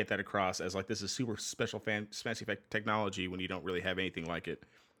do you get that across as like this is super special fancy effect technology when you don't really have anything like it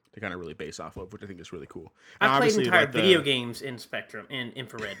to kind of really base off of, which I think is really cool. And I've played obviously, entire like, video games in spectrum and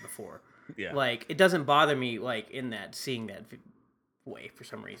infrared before. Yeah. Like it doesn't bother me like in that seeing that way for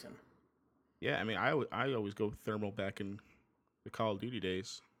some reason. Yeah, I mean, I always go thermal back in the Call of Duty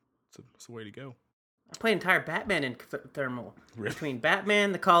days. It's the way to go. I played entire Batman in thermal. Really? Between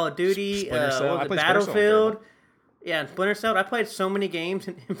Batman, the Call of Duty, Splinter Cell. what I was it, played Splinter Cell in Battlefield. thermal. Yeah, and Splinter Cell. I played so many games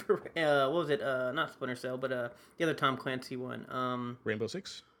in infrared. What was it? Not Splinter Cell, but the other Tom Clancy one. Rainbow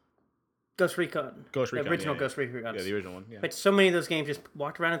Six. Ghost Recon. Ghost Recon, The original yeah. Ghost Recon. Yeah, the original one. Yeah. But so many of those games just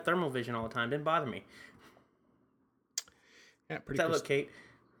walked around in thermal vision all the time. Didn't bother me. Yeah, Does pretty that cool. look, Kate?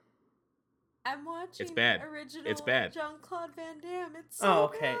 I'm watching bad. original It's bad. Jean-Claude Van Damme. It's so Oh,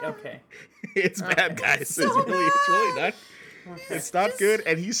 okay, bad. okay. It's bad, guys. It's so It's really not. Okay. It's not good,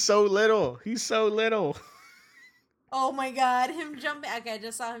 and he's so little. He's so little. Oh my god, him jumping. Okay, I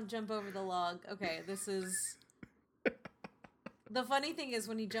just saw him jump over the log. Okay, this is. The funny thing is,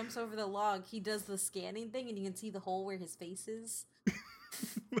 when he jumps over the log, he does the scanning thing, and you can see the hole where his face is.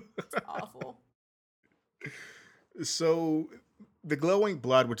 It's awful. So the glowing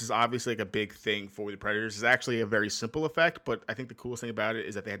blood, which is obviously like a big thing for the Predators, is actually a very simple effect, but I think the coolest thing about it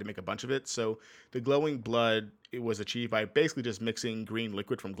is that they had to make a bunch of it. So the glowing blood, it was achieved by basically just mixing green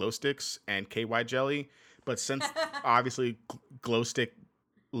liquid from glow sticks and KY jelly. But since obviously glow stick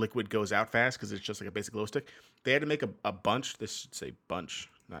liquid goes out fast because it's just like a basic glow stick, they had to make a bunch. This should say bunch,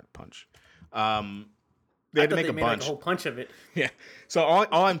 not punch. They had to make a made, bunch. Like, a whole punch of it. Yeah. So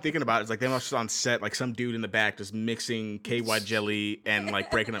all I'm thinking about is like they must just on set, like some dude in the back just mixing KY jelly and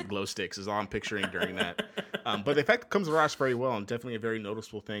like breaking up glow sticks is all I'm picturing during that. But the effect comes across very well and definitely a very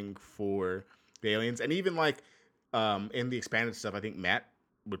noticeable thing for the aliens. And even like in the expanded stuff, I think Matt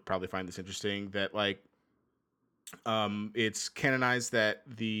would probably find this interesting that like it's canonized that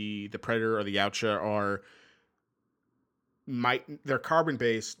the Predator or the Yautja are they're carbon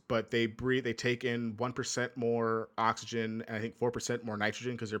based, but they take in 1% more oxygen and I think 4% more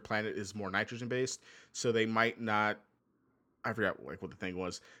nitrogen because their planet is more nitrogen based. So they might not, I forgot like what the thing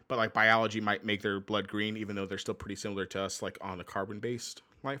was, but like biology might make their blood green, even though they're still pretty similar to us, like on a carbon based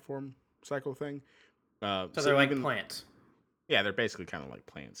life form cycle thing. So they're like plants. Yeah, they're basically kind of like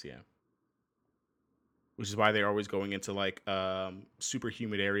plants. Yeah. Which is why they're always going into like super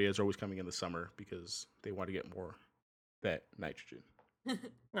humid areas, always coming in the summer because they want to get more that nitrogen.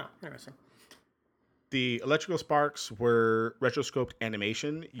 Oh, interesting. The electrical sparks were retroscoped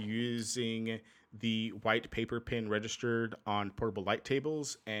animation using the white paper pin registered on portable light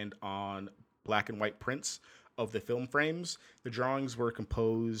tables and on black and white prints of the film frames. The drawings were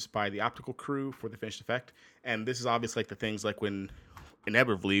composed by the optical crew for the finished effect. And this is obviously like the things like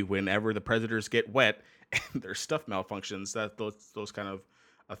inevitably, whenever the Predators get wet and their stuff malfunctions, that those kind of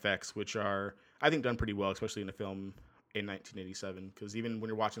effects, which are, I think, done pretty well, especially in a film in 1987, because even when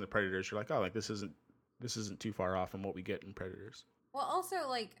you're watching the Predators, you're like, oh, like this isn't too far off from what we get in Predators. Well, also,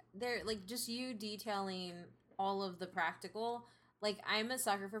 like, they're, like, just you detailing all of the practical. Like, I'm a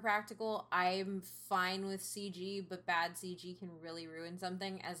sucker for practical. I'm fine with CG, but bad CG can really ruin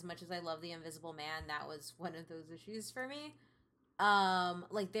something. As much as I love The Invisible Man, that was one of those issues for me.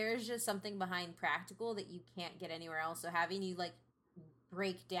 Like, there's just something behind practical that you can't get anywhere else. So having you, like,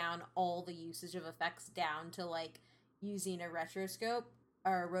 break down all the usage of effects down to, like, using a retroscope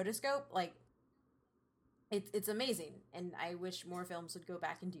or a rotoscope, like, it's amazing, and I wish more films would go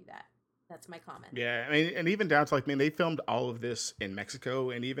back and do that. That's my comment. Yeah, I mean, and even down to like, I mean, they filmed all of this in Mexico,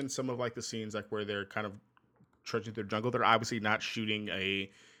 and even some of like the scenes like where they're kind of trudging through the jungle, they're obviously not shooting a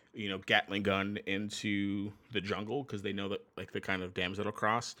Gatling gun into the jungle because they know that like the kind of dams it'll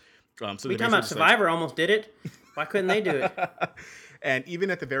cross. So We they talking basically about Survivor almost did it. Why couldn't they do it? And even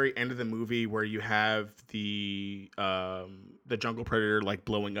at the very end of the movie, where you have the jungle predator like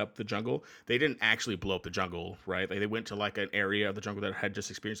blowing up the jungle, they didn't actually blow up the jungle, right? Like they went to like an area of the jungle that had just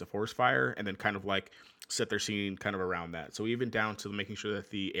experienced a forest fire, and then kind of like set their scene kind of around that. So even down to making sure that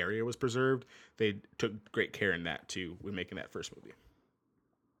the area was preserved, they took great care in that too when making that first movie.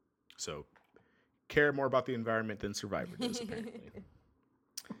 So care more about the environment than Survivor does, apparently.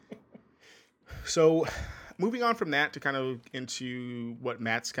 So moving on from that to kind of into what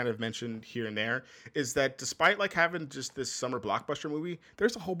Matt's kind of mentioned here and there is that despite like having just this summer blockbuster movie,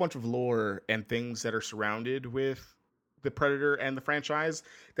 there's a whole bunch of lore and things that are surrounded with the Predator and the franchise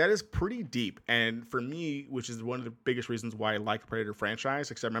that is pretty deep. And for me, which is one of the biggest reasons why I like the Predator franchise,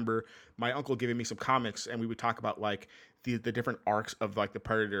 because I remember my uncle giving me some comics and we would talk about like the different arcs of like the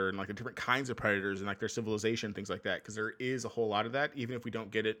Predator and like the different kinds of predators and like their civilization, things like that. Because there is a whole lot of that, even if we don't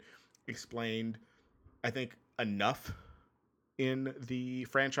get it explained, I think, enough in the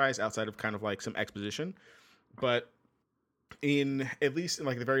franchise outside of kind of like some exposition. But in at least in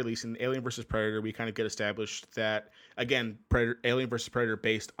like the very least in Alien versus Predator, we kind of get established that again, Alien versus Predator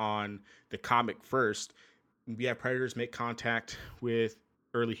based on the comic first. We have predators make contact with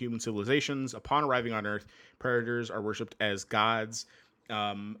early human civilizations. Upon arriving on Earth, predators are worshipped as gods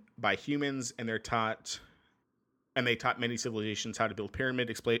by humans, and they taught many civilizations how to build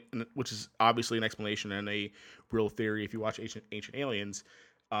pyramid, which is obviously an explanation and a real theory if you watch Ancient Aliens,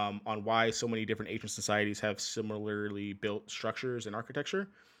 on why so many different ancient societies have similarly built structures and architecture.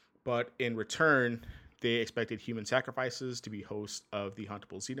 But in return, they expected human sacrifices to be hosts of the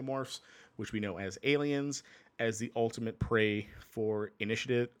huntable xenomorphs, which we know as aliens, as the ultimate prey for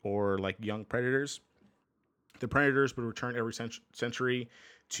initiative or like young predators. The predators would return every century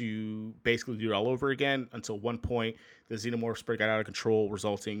to basically do it all over again until one point the xenomorphs spread got out of control,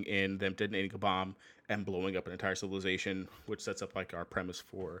 resulting in them detonating a bomb and blowing up an entire civilization, which sets up like our premise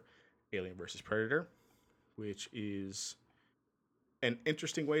for Alien versus Predator, which is an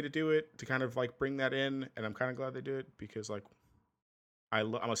interesting way to do it, to kind of like bring that in. And I'm kind of glad they do it because like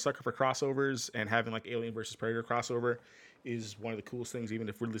I'm a sucker for crossovers, and having like Alien versus Predator crossover is one of the coolest things, even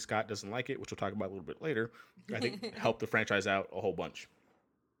if Ridley Scott doesn't like it, which we'll talk about a little bit later. I think helped the franchise out a whole bunch.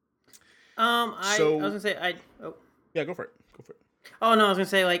 I was gonna say Yeah, go for it. Oh no, I was gonna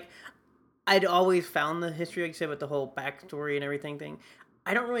say like I'd always found the history, like you said, with the whole backstory and everything thing.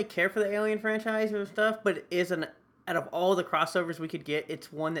 I don't really care for the Alien franchise or stuff, but it is out of all the crossovers we could get,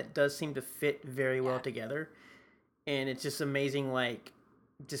 it's one that does seem to fit very well together, and it's just amazing, like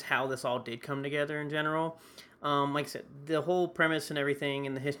just how this all did come together in general. Like I said, the whole premise and everything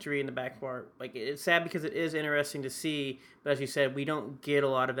and the history and the back part, like it's sad because it is interesting to see, but as you said, we don't get a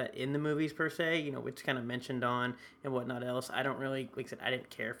lot of that in the movies per se, it's kind of mentioned on and whatnot else. I don't really, like I said, I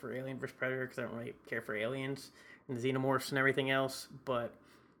didn't care for Alien vs. Predator because I don't really care for aliens and the xenomorphs and everything else, but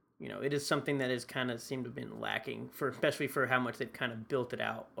it is something that has kind of seemed to have been lacking, especially for how much they've kind of built it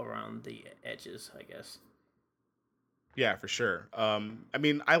out around the edges, I guess. Yeah, for sure. I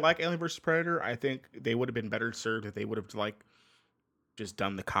mean, I like Alien vs. Predator. I think they would have been better served if they would have like just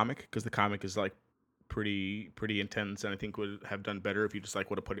done the comic, because the comic is like pretty intense, and I think would have done better if you just like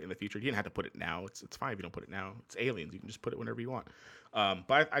would have put it in the future. You didn't have to put it now. It's fine if you don't put it now. It's aliens. You can just put it whenever you want.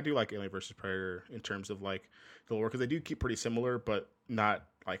 But I do like Alien vs. Predator in terms of like the lore, because they do keep pretty similar, but not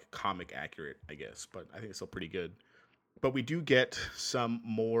like comic accurate, I guess. But I think it's still pretty good. But we do get some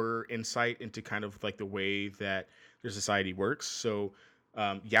more insight into kind of like the way that their society works. So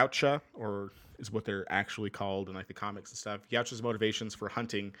Yautja, or is what they're actually called in like the comics and stuff. Yautja's motivations for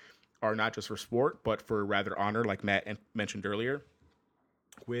hunting are not just for sport, but for rather honor, like Matt mentioned earlier.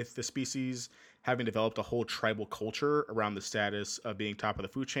 With the species having developed a whole tribal culture around the status of being top of the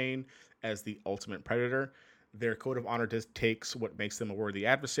food chain as the ultimate predator, their code of honor takes what makes them a worthy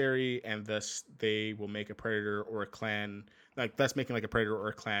adversary, and thus they will make a predator or a clan, like thus making like a predator or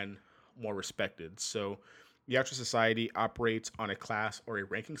a clan more respected. So Yautja society operates on a class or a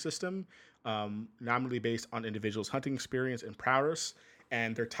ranking system, nominally based on individuals' hunting experience and prowess,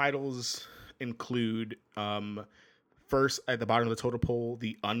 and their titles include first at the bottom of the totem pole,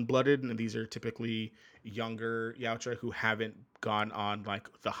 the unblooded, and these are typically younger Yautja who haven't gone on like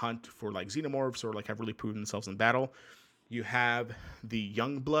the hunt for like xenomorphs or like have really proven themselves in battle. You have the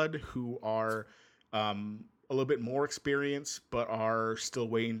young blood who are a little bit more experienced, but are still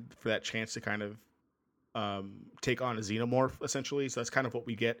waiting for that chance to kind of take on a xenomorph, essentially. So that's kind of what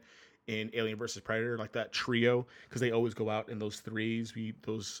we get in Alien versus Predator, like that trio, because they always go out in those threes.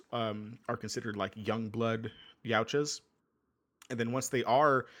 Those are considered like young blood Yautjas. And then once they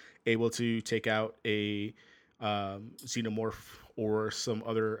are able to take out a xenomorph or some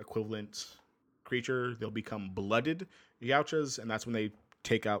other equivalent creature, they'll become blooded Yautjas, and that's when they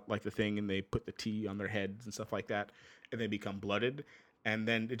take out like the thing and they put the T on their heads and stuff like that, and they become blooded. And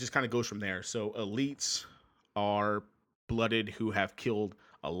then it just kind of goes from there. So elites are blooded who have killed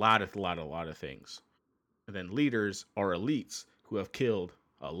a lot of things. And then leaders are elites who have killed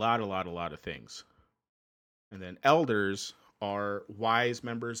a lot of things. And then elders are wise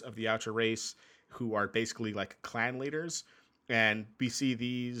members of the Yautja race who are basically like clan leaders. And we see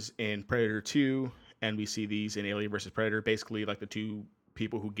these in Predator 2, and we see these in Alien vs. Predator, basically like the two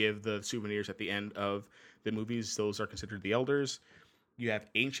people who give the souvenirs at the end of the movies. Those are considered the elders. You have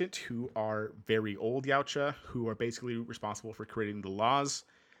ancient, who are very old Yautja, who are basically responsible for creating the laws.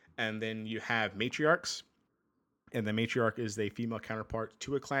 And then you have matriarchs, and the matriarch is a female counterpart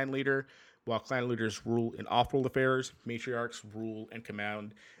to a clan leader. While clan leaders rule in off-world affairs, matriarchs rule and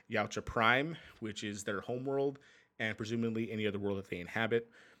command Yautja Prime, which is their homeworld, and presumably any other world that they inhabit.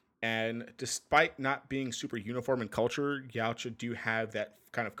 And despite not being super uniform in culture, Yautja do have that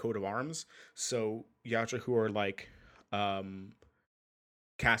kind of coat of arms. So Yautja who are like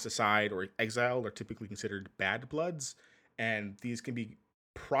cast aside or exiled are typically considered bad bloods, and these can be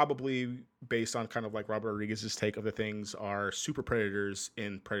probably based on kind of like Robert Rodriguez's take of the things are super predators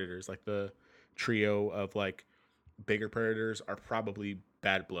in Predators. Like the trio of like bigger predators are probably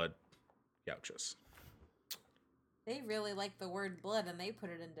bad blood Yautjas. They really like the word blood, and they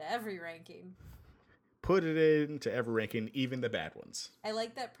put it into every ranking. Put it into every ranking, even the bad ones. I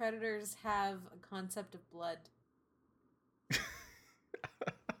like that Predators have a concept of blood.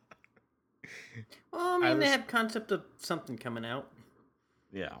 Well, they have concept of something coming out.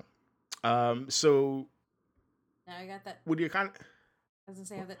 Yeah. So now I got that. Would you kind of? I was gonna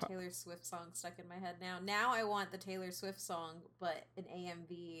say I have that Taylor Swift song stuck in my head now. Now I want the Taylor Swift song, but an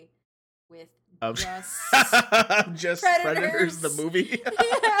AMV with just Predators, the movie.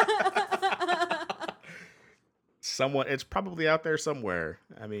 Someone, it's probably out there somewhere.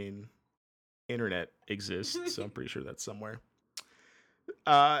 I mean, internet exists, so I'm pretty sure that's somewhere.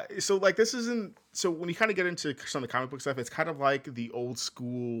 So like this isn't, so when you kind of get into some of the comic book stuff, it's kind of like the old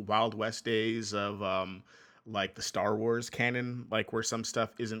school Wild West days of like the Star Wars canon, like where some stuff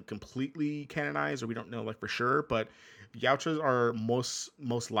isn't completely canonized or we don't know like for sure, but Yautjas are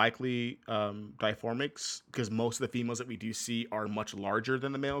most likely diformics, because most of the females that we do see are much larger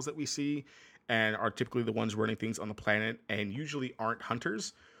than the males that we see and are typically the ones running things on the planet and usually aren't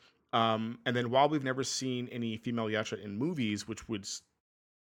hunters. And then while we've never seen any female Yautja in movies, which would,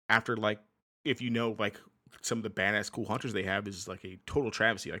 after like, if you know like some of the badass cool hunters they have is like a total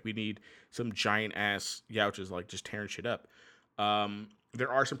travesty. Like we need some giant ass Yautjas like just tearing shit up. There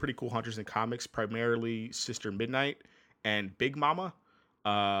are some pretty cool hunters in comics, primarily Sister Midnight and Big Mama.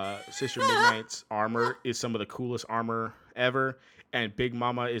 Sister Midnight's armor is some of the coolest armor ever, and Big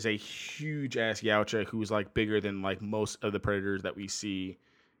Mama is a huge ass Yautja who's like bigger than like most of the predators that we see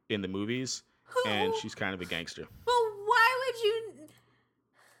in the movies, and she's kind of a gangster. But why would you?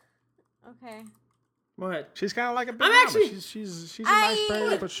 Okay. What? She's kind of like a big mama. She's a nice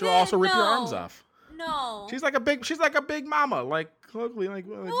predator, but she'll also rip your arms off. No. She's like a big mama, like locally, like.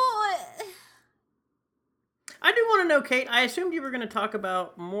 I do want to know, Kate. I assumed you were going to talk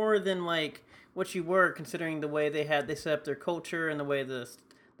about more than like what you were, considering the way they set up their culture and the way the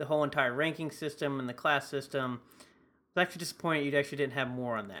whole entire ranking system and the class system. I was actually disappointed you actually didn't have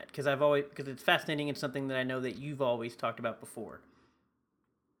more on that, because it's fascinating and something that I know that you've always talked about before.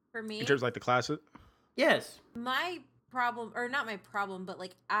 For me, in terms of like the classes. Yes. My problem, or not my problem, but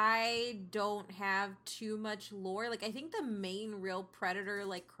like I don't have too much lore. Like I think the main real Predator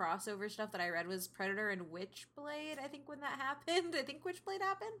like crossover stuff that I read was Predator and Witchblade. I think when that happened, Witchblade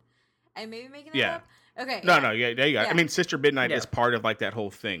happened. I may be making that up. Okay. No, yeah, there you go. Yeah. I mean, Sister Midnight is part of like that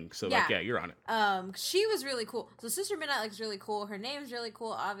whole thing. So like, yeah, you're on it. She was really cool. So Sister Midnight looks really cool. Her name's really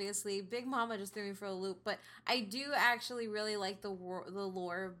cool, obviously. Big Mama just threw me for a loop, but I do actually really like the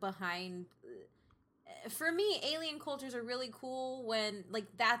lore behind. For me, alien cultures are really cool when, like,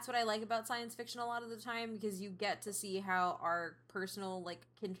 that's what I like about science fiction a lot of the time, because you get to see how our personal, like,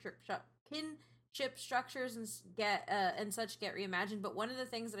 kinship structures and such get reimagined. But one of the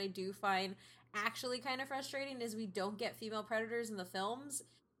things that I do find actually kind of frustrating is we don't get female predators in the films,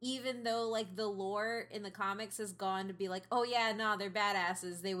 even though, like, the lore in the comics has gone to be like, oh yeah, nah, they're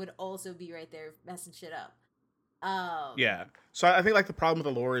badasses. They would also be right there messing shit up. Yeah. So I think, like, the problem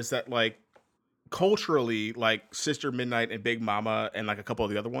with the lore is that, like, culturally, like Sister Midnight and Big Mama and like a couple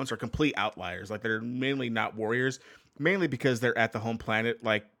of the other ones are complete outliers. Like they're mainly not warriors, mainly because they're at the home planet,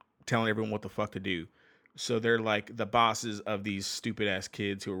 like telling everyone what the fuck to do. So they're like the bosses of these stupid ass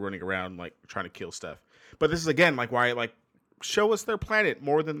kids who are running around like trying to kill stuff. But this is again like why like show us their planet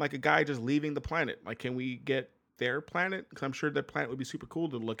more than like a guy just leaving the planet. Like, can we get their planet? Because I'm sure their planet would be super cool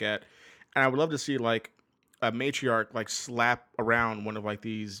to look at, and I would love to see like a matriarch like slap around one of like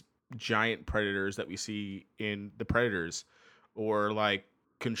these giant predators that we see in the Predators, or like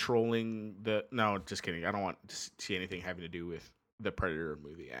controlling the. No, just kidding. I don't want to see anything having to do with the Predator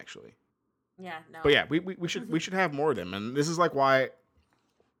movie actually. Yeah, no. But yeah, we should have more of them, and this is like why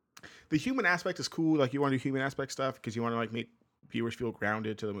the human aspect is cool. Like you want to do human aspect stuff because you want to like make viewers feel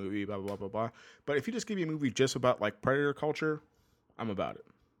grounded to the movie, blah blah blah blah blah. But if you just give me a movie just about like predator culture, I'm about it.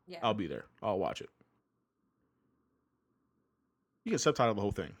 Yeah. I'll be there. I'll watch it. You can subtitle the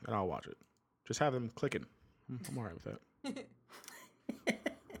whole thing, and I'll watch it. Just have them clicking. I'm alright with that.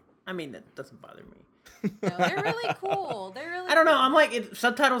 I mean, that doesn't bother me. No, they're really cool. They're really. I don't know. cool. I'm like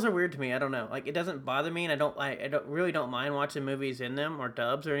subtitles are weird to me. I don't know. Like it doesn't bother me, and I don't really don't mind watching movies in them or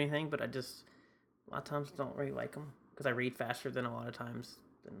dubs or anything. But I just a lot of times don't really like them because I read faster than a lot of times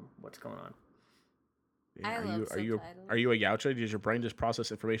than what's going on. Yeah, I love subtitles. Are you a Yautja? Does your brain just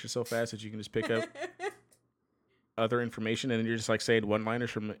process information so fast that you can just pick up other information and then you're just like saying one-liners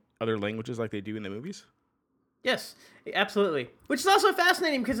from other languages like they do in the movies? Yes, absolutely. Which is also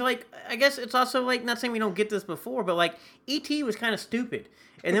fascinating because, like, I guess it's also like not saying we don't get this before, but like E.T. was kind of stupid,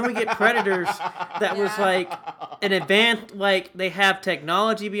 and then we get Predators that was like an advanced, like they have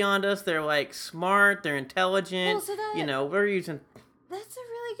technology beyond us. They're like smart, they're intelligent. Well, so that- you know, we're using. That's a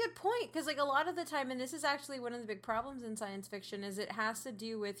really good point because, like, a lot of the time, and this is actually one of the big problems in science fiction, is it has to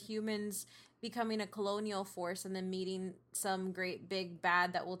do with humans becoming a colonial force and then meeting some great big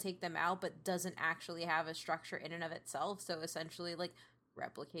bad that will take them out, but doesn't actually have a structure in and of itself. So essentially, like,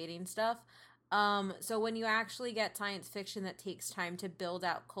 replicating stuff. So when you actually get science fiction that takes time to build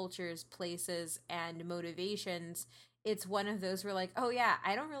out cultures, places, and motivations, it's one of those where, like, oh yeah,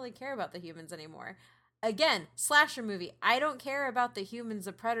 I don't really care about the humans anymore. Again, slasher movie. I don't care about the humans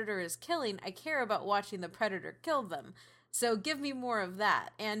the predator is killing. I care about watching the predator kill them. So give me more of that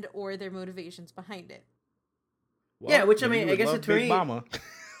and or their motivations behind it. Well, Yeah, which I then mean, you I would guess love it's Big really- Mama.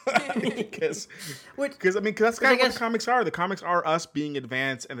 Because I mean, that's Which I kind of what guess- the comics are. The comics are us being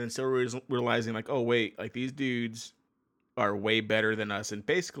advanced and then still realizing like, oh wait, like these dudes are way better than us in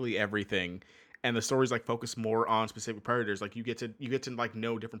basically everything. And the stories like focus more on specific predators. Like you get to like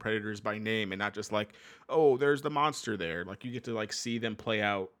know different predators by name and not just like, oh, there's the monster there. Like you get to like see them play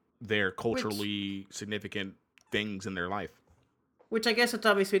out their culturally significant things in their life. Which I guess it's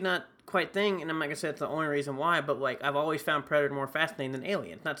obviously not quite thing, and I'm not gonna say it's the only reason why, but like I've always found Predator more fascinating than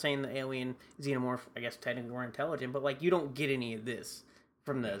Alien. Not saying the Alien xenomorph, I guess technically more intelligent, but like you don't get any of this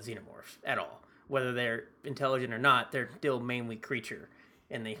from the xenomorphs at all. Whether they're intelligent or not, they're still mainly creature,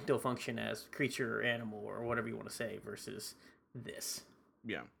 and they still function as creature or animal or whatever you want to say versus this.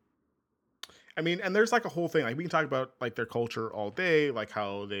 Yeah. I mean, and there's like a whole thing. Like we can talk about like their culture all day, like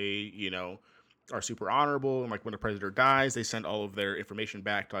how they, are super honorable, and like when a predator dies, they send all of their information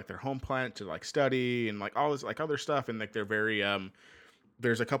back to like their home planet to like study and like all this like other stuff. And like they're very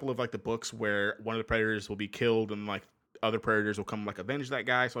there's a couple of like the books where one of the predators will be killed and like other predators will come like avenge that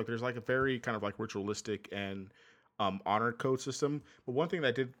guy. So like there's like a very kind of like ritualistic and honor code system. But one thing that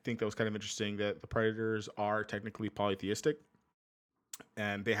I did think that was kind of interesting, that the predators are technically polytheistic.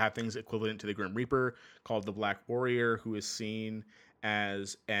 And they have things equivalent to the Grim Reaper called the Black Warrior, who is seen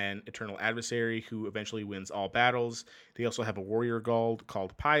as an eternal adversary who eventually wins all battles. They also have a warrior guard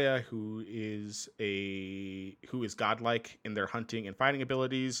called Paya, who is godlike in their hunting and fighting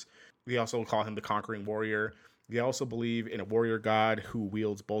abilities. They also call him the Conquering Warrior. They also believe in a warrior god who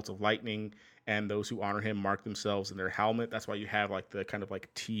wields bolts of lightning, and those who honor him mark themselves in their helmet. That's why you have like the kind of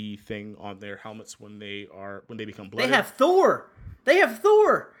like T thing on their helmets when they become blooded. They have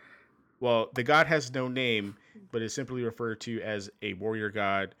Thor. Well, the god has no name, but is simply referred to as a warrior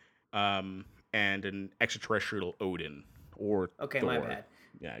god, and an extraterrestrial Odin or Okay, Thor. my bad.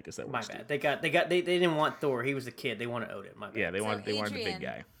 Yeah, I guess that My works. bad. They didn't want Thor. He was a kid. They wanted Odin. My bad. Yeah, they So, wanted the big Adrian,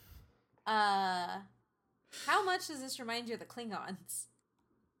 guy. How much does this remind you of the Klingons?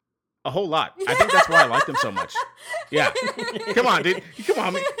 A whole lot. I think that's why I like them so much. Yeah, come on, dude. Come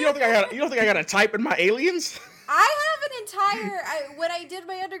on, man. You don't think I got a type in my aliens? I have an entire. When I did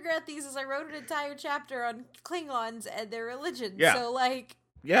my undergrad thesis, I wrote an entire chapter on Klingons and their religion. Yeah. So, like,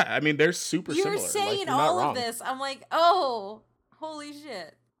 Yeah, I mean they're super you're similar. saying like, you're not all wrong. of this. I'm like, oh, holy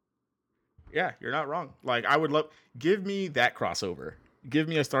shit. Yeah, you're not wrong. Like I would love give me that crossover. Give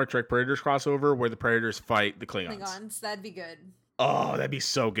me a Star Trek Predators crossover where the Predators fight the Klingons. Klingons, that'd be good. Oh, that'd be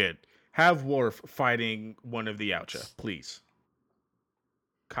so good. Have Worf fighting one of the Yautja, please.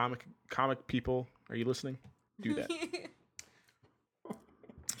 Comic people. Are you listening? Do that.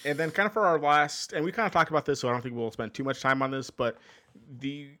 And then kind of for our last, and we kind of talked about this, so I don't think we'll spend too much time on this, but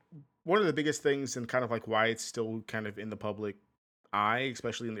one of the biggest things and kind of like why it's still kind of in the public eye,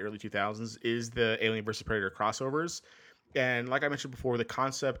 especially in the early 2000s, is the Alien vs. Predator crossovers. And like I mentioned before, the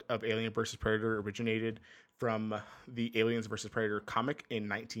concept of Alien vs. Predator originated from the Aliens vs. Predator comic in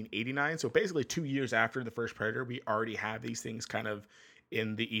 1989. So basically 2 years after the first Predator, we already have these things kind of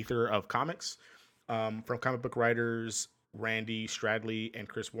in the ether of comics from comic book writers Randy Stradley and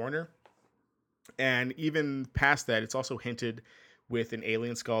Chris Warner. And even past that, it's also hinted with an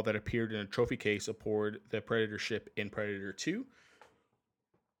alien skull that appeared in a trophy case aboard the Predator ship in Predator 2.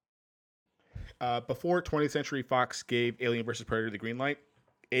 Before 20th Century Fox gave Alien vs. Predator the green light,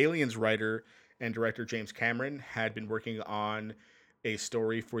 Aliens writer and director James Cameron had been working on a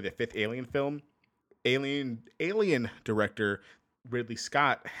story for the fifth Alien film. Alien director Ridley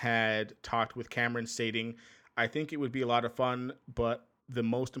Scott had talked with Cameron, stating, "I think it would be a lot of fun, but the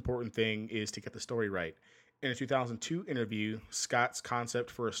most important thing is to get the story right." In a 2002 interview, Scott's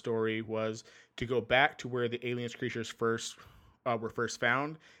concept for a story was to go back to where the aliens creatures were first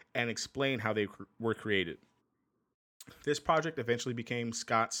found and explain how they were created. This project eventually became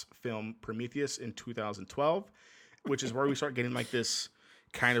Scott's film Prometheus in 2012, which is where we start getting like this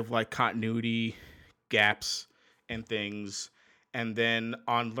kind of like continuity gaps and things. And then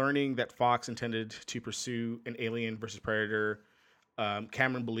on learning that Fox intended to pursue an Alien vs. Predator,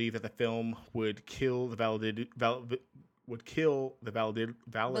 Cameron believed that the film would kill the validity. Validity?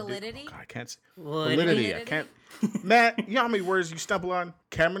 Oh God, I can't say validity. I can't. Matt, you know how many words you stumble on?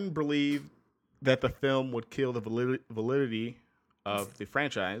 Cameron believed that the film would kill the validity of the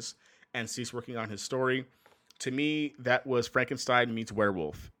franchise and cease working on his story. To me, that was Frankenstein meets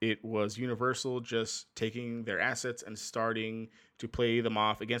werewolf. It was Universal just taking their assets and starting to play them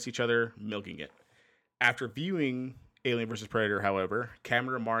off against each other, milking it. After viewing Alien vs. Predator, however,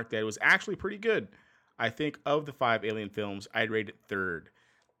 Cameron remarked that it was actually pretty good. I think of the 5 Alien films, I'd rate it third.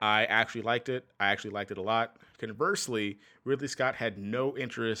 I actually liked it. I actually liked it a lot. Conversely, Ridley Scott had no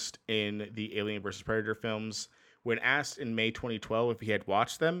interest in the Alien vs. Predator films. When asked in May 2012 if he had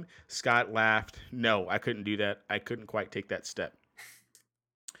watched them, Scott laughed, "No, I couldn't do that. I couldn't quite take that step."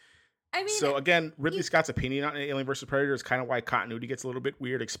 I mean, so again, Ridley Scott's opinion on Alien vs. Predator is kind of why continuity gets a little bit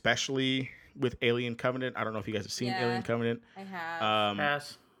weird, especially with Alien Covenant. I don't know if you guys have seen Alien Covenant. I have.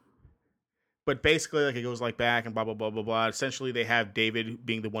 Pass. But basically, like, it goes like back and blah, blah, blah, blah, blah. Essentially, they have David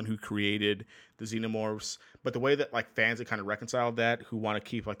being the one who created the xenomorphs. But the way that like fans have kind of reconciled that, who want to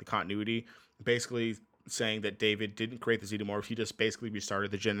keep like the continuity, basically saying that David didn't create the xenomorphs. He just basically restarted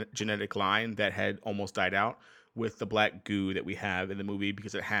the genetic line that had almost died out with the black goo that we have in the movie,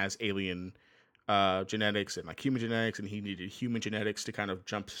 because it has alien genetics and like human genetics, and he needed human genetics to kind of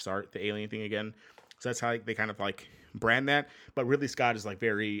jumpstart the alien thing again. So that's how they kind of like brand that. But Ridley Scott is like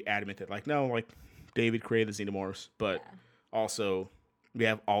very adamant that like, no, like David created the xenomorphs, but also we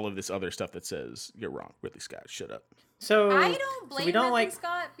have all of this other stuff that says you're wrong, Ridley Scott, shut up. So I don't blame Ridley like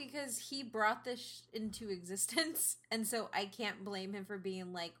Scott because he brought this into existence, and so I can't blame him for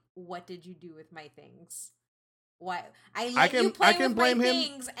being like, "What did you do with my things? Why I let you play with my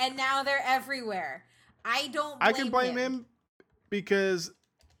things, and now they're everywhere." I can blame him because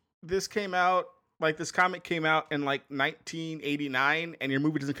this came out, like this comic came out in like 1989, and your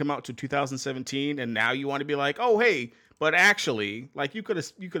movie doesn't come out to 2017, and now you want to be like, "Oh, hey." But actually, like you could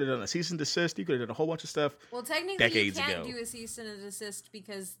have done a cease and desist. You could have done a whole bunch of stuff. Well, technically, you can't do a cease and a desist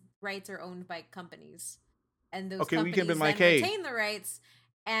because rights are owned by companies, and those companies then retain the rights.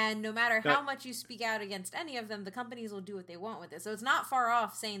 And no matter how much you speak out against any of them, the companies will do what they want with it. So it's not far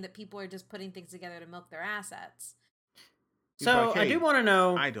off saying that people are just putting things together to milk their assets. So like, hey, I do want to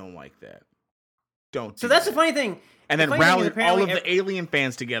know. I don't like that. Don't. So that's the funny thing. And then rally all of the Alien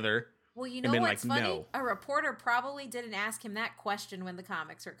fans together. Well, you know what's funny? No. A reporter probably didn't ask him that question when the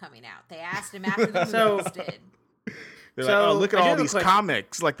comics were coming out. They asked him after the movies did. They're like, "Oh, look at all these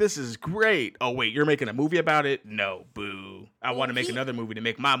comics. Like, this is great. Oh, wait, you're making a movie about it? No, boo. I want to make another movie to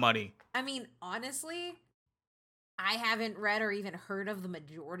make my money." I mean, honestly, I haven't read or even heard of the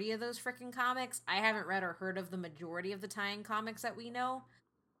majority of those freaking comics. I haven't read or heard of the majority of the tie-in comics that we know,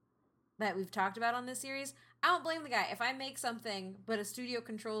 that we've talked about on this series. I don't blame the guy. If I make something, but a studio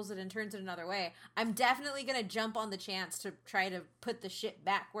controls it and turns it another way, I'm definitely going to jump on the chance to try to put the shit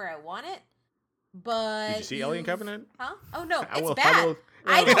back where I want it. But did you see Alien Covenant? Huh? Oh no, it's bad.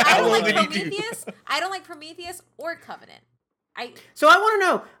 I don't like Prometheus. I don't like Prometheus or Covenant. So I want to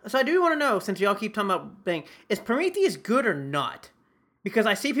know. So I do want to know, since y'all keep talking about thing, is Prometheus good or not? Because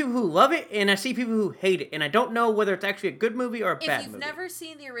I see people who love it and I see people who hate it, and I don't know whether it's actually a good movie or a bad movie. If you've never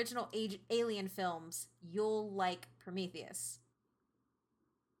seen the original Alien films, you'll like Prometheus.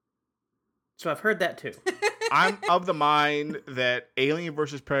 So I've heard that too. I'm of the mind that Alien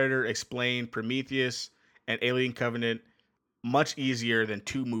versus Predator explained Prometheus and Alien Covenant much easier than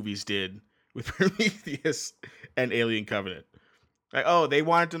 2 movies did with Prometheus and Alien Covenant. Like, oh, they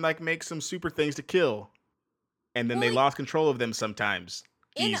wanted to like make some super things to kill, and then they lost control of them sometimes.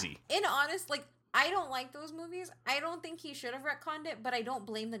 Easy. In honest, like, I don't like those movies. I don't think he should have retconned it, but I don't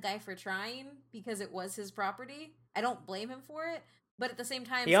blame the guy for trying because it was his property. I don't blame him for it. But at the same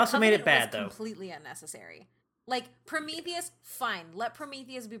time, he also made it bad, though. Completely unnecessary. Like, Prometheus, fine. Let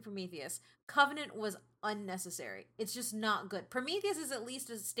Prometheus be Prometheus. Covenant was unnecessary. It's just not good. Prometheus is at least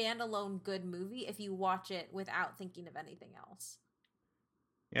a standalone good movie if you watch it without thinking of anything else.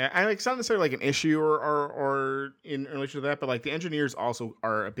 Yeah, and it's not necessarily like an issue or in relation to that, but like the engineers also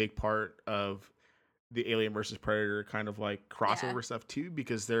are a big part of the Alien versus Predator kind of like crossover stuff too,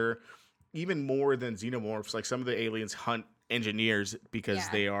 because they're even more than xenomorphs. Like some of the aliens hunt engineers because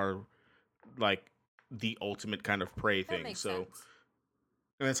they are like the ultimate kind of prey thing. Makes so sense.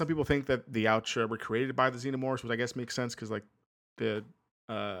 And then some people think that the Yautja were created by the xenomorphs, which I guess makes sense because like the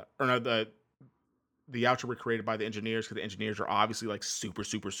Yautja were created by the engineers because the engineers are obviously like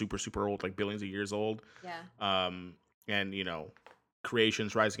super old, like billions of years old. Yeah. And you know,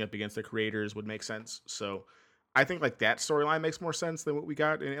 creations rising up against their creators would make sense. So I think like that storyline makes more sense than what we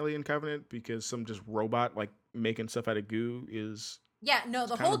got in Alien Covenant, because some just robot like making stuff out of goo is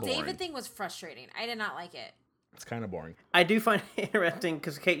the whole David thing was frustrating. I did not like it. It's kind of boring. I do find it interesting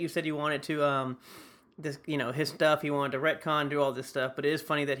because Kate, you said you wanted to this, you know, his stuff. He wanted to retcon, do all this stuff, but it is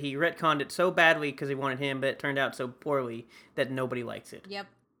funny that he retconned it so badly because he wanted him, but it turned out so poorly that nobody likes it. Yep,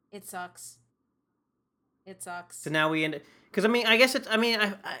 it sucks. It sucks. So now we end it. Because, I mean, I guess it's, I mean,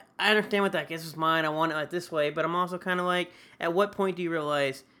 I understand what that guess is mine. I want it this way, but I'm also kind of like, at what point do you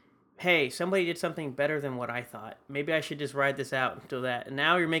realize, hey, somebody did something better than what I thought. Maybe I should just ride this out until that. And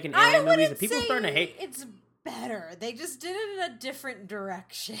now you're making alien movies that people are starting to hate. It's better. They just did it in a different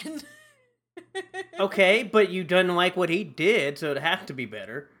direction. Okay, but you didn't like what he did, so it has to be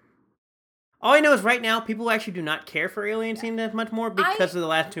better. All I know is right now, people actually do not care for Alien Scene that much more because of the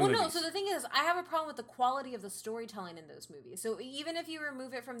last 2 movies. No, so the thing is, I have a problem with the quality of the storytelling in those movies. So even if you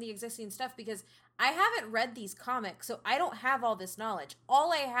remove it from the existing stuff, because I haven't read these comics, so I don't have all this knowledge.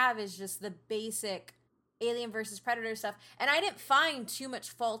 All I have is just the basic Alien versus Predator stuff, and I didn't find too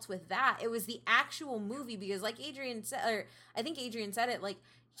much fault with that. It was the actual movie, because like Adrian said, or I think Adrian said it, like,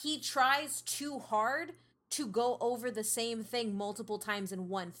 he tries too hard to go over the same thing multiple times in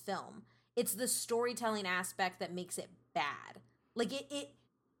one film. It's the storytelling aspect that makes it bad. Like,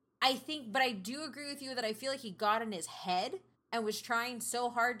 I think, but I do agree with you that I feel like he got in his head and was trying so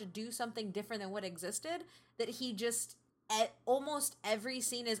hard to do something different than what existed that he just, at almost every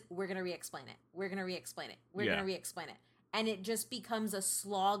scene is, we're going to re-explain it. We're going to re-explain it. We're going to re-explain it. And it just becomes a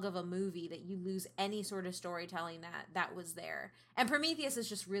slog of a movie that you lose any sort of storytelling that was there. And Prometheus is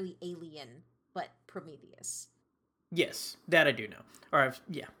just really Alien, but Prometheus. Yes, that I do know. Or,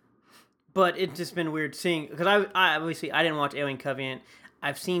 yeah. But it's just been weird seeing, because I obviously, I didn't watch Alien Covenant.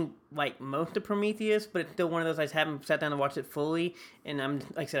 I've seen, like, most of Prometheus, but it's still one of those I just haven't sat down and watched it fully. And I'm,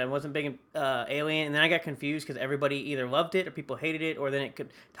 like I said, I wasn't big in Alien, and then I got confused because everybody either loved it or people hated it, or then it could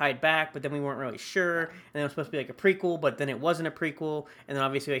tie it back, but then we weren't really sure. And then it was supposed to be like a prequel, but then it wasn't a prequel. And then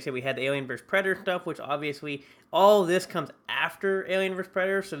obviously, like I said, we had the Alien vs. Predator stuff, which obviously, all this comes after Alien vs.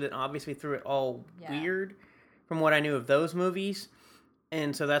 Predator, so then obviously threw it all weird from what I knew of those movies.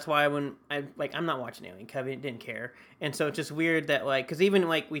 And so that's why when I'm not watching Alien Covenant, didn't care. And so it's just weird that, like, because even,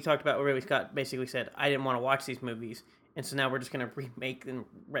 like, we talked about where Ridley Scott basically said, I didn't want to watch these movies. And so now we're just going to remake and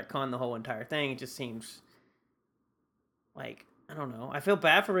retcon the whole entire thing. It just seems like, I don't know. I feel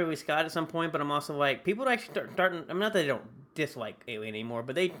bad for Ridley Scott at some point, but I'm also like, people actually starting, I mean, not that they don't dislike Alien anymore,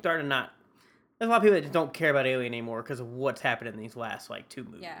 but they start to not, there's a lot of people that just don't care about Alien anymore because of what's happened in these last, like, 2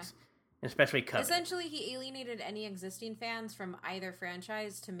 movies. Yeah. Especially Covenant. Essentially, he alienated any existing fans from either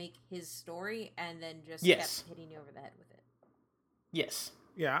franchise to make his story, and then just kept hitting you over the head with it. Yes.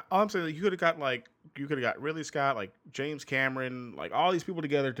 Yeah, all I'm saying is you could have got Ridley Scott, like James Cameron, like all these people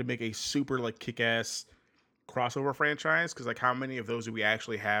together to make a super like kick-ass crossover franchise. Because like, how many of those do we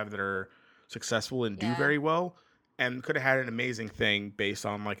actually have that are successful and do very well? And could have had an amazing thing based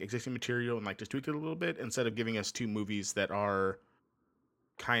on like existing material and like just tweak it a little bit, instead of giving us 2 movies that are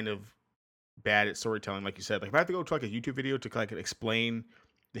kind of bad at storytelling, like you said. Like, if I have to go to like a YouTube video to like explain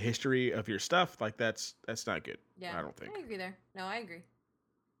the history of your stuff, like that's not good. Yeah, I don't think. I agree there. No, I agree.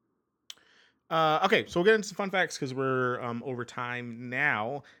 Okay, so we'll get into some fun facts because we're over time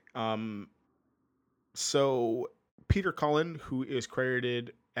now. Um, so Peter Cullen, who is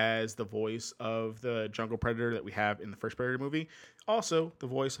credited as the voice of the jungle predator that we have in the first Predator movie, also the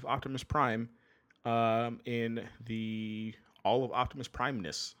voice of Optimus Prime in the all of Optimus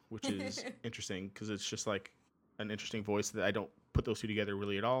Primeness, which is interesting because it's just like an interesting voice that I don't put those two together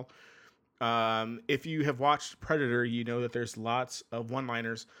really at all. If you have watched Predator, you know that there's lots of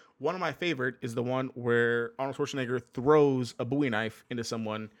one-liners. One of my favorite is the one where Arnold Schwarzenegger throws a Bowie knife into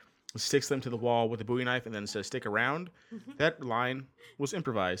someone, sticks them to the wall with a Bowie knife, and then says, "Stick around." That line was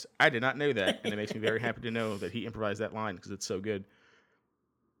improvised. I did not know that, and it makes me very happy to know that he improvised that line because it's so good.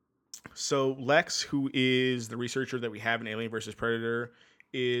 So Lex, who is the researcher that we have in Alien vs. Predator,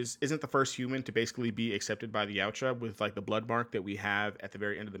 isn't the first human to basically be accepted by the Yautja with like the blood mark that we have at the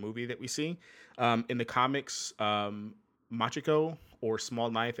very end of the movie that we see. In the comics, Machiko, or Small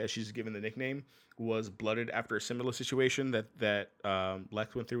Knife as she's given the nickname, was blooded after a similar situation that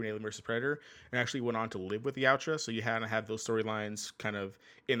Lex went through in Alien vs. Predator, and actually went on to live with the Yautja. So you had to have those storylines kind of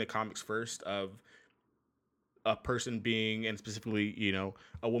in the comics first of a person being, and specifically,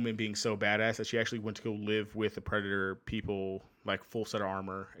 a woman being so badass that she actually went to go live with the Predator people, like full set of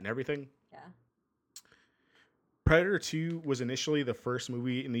armor and everything. Yeah. Predator 2 was initially the first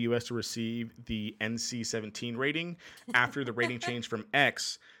movie in the US to receive the NC-17 rating after the rating changed from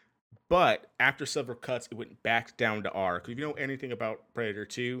X, but after several cuts, it went back down to R. Because if you know anything about Predator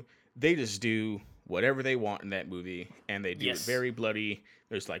 2, they just do whatever they want in that movie, and they do it very bloody.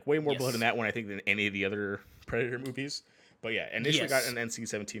 There's like way more blood in that one, I think, than any of the other Predator movies. But yeah, initially got an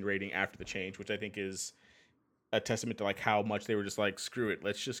NC-17 rating after the change, which I think is a testament to like how much they were just like, screw it,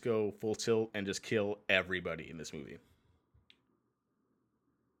 let's just go full tilt and just kill everybody in this movie.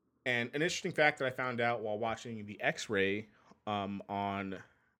 And an interesting fact that I found out while watching the X-Ray on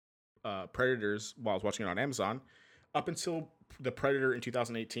Predators, while I was watching it on Amazon, up until the Predator in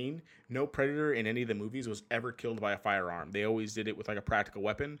 2018, no Predator in any of the movies was ever killed by a firearm. They always did it with like a practical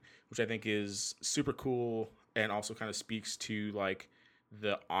weapon, which I think is super cool and also kind of speaks to like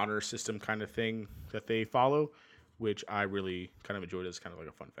the honor system kind of thing that they follow, which I really kind of enjoyed as kind of like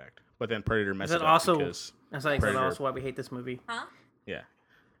a fun fact. But then Predator messed it up because that's like Predator, also why we hate this movie. Huh? Yeah.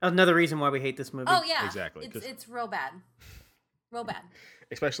 That's another reason why we hate this movie. Oh yeah, exactly. It's real bad, real bad.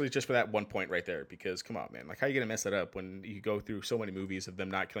 Especially just for that one point right there, because come on, man, like how are you gonna mess that up when you go through so many movies of them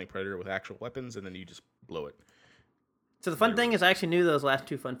not killing Predator with actual weapons and then you just blow it? So the fun thing is I actually knew those last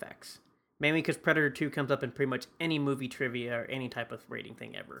two fun facts. Mainly because Predator 2 comes up in pretty much any movie trivia or any type of rating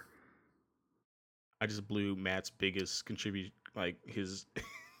thing ever. I just blew Matt's biggest like his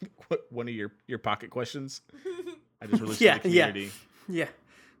one of your pocket questions. I just released it to the community. Yeah.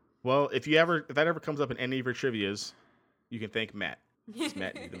 Well, if that ever comes up in any of your trivias, you can thank Matt.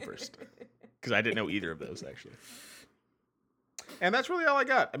 Matt knew them first, because I didn't know either of those actually. And that's really all I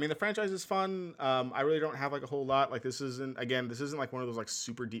got. I mean, the franchise is fun. I really don't have like a whole lot. Like this isn't like one of those like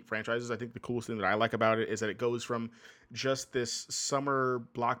super deep franchises. I think the coolest thing that I like about it is that it goes from just this summer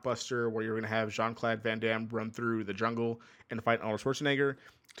blockbuster where you're going to have Jean-Claude Van Damme run through the jungle and fight Arnold Schwarzenegger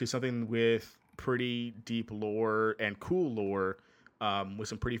to something with pretty deep lore and cool lore, with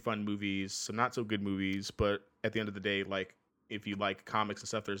some pretty fun movies, some not so good movies. But at the end of the day, like if you like comics and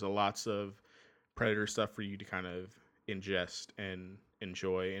stuff, there's lots of Predator stuff for you to kind of ingest and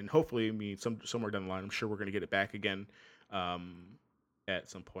enjoy, and hopefully somewhere down the line, I'm sure we're going to get it back again at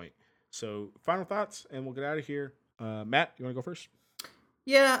some point. So final thoughts and we'll get out of here. Matt, you want to go first?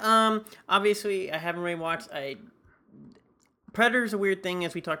 Yeah, obviously I haven't really watched Predator's a weird thing,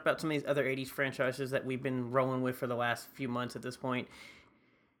 as we talked about some of these other 80s franchises that we've been rolling with for the last few months at this point.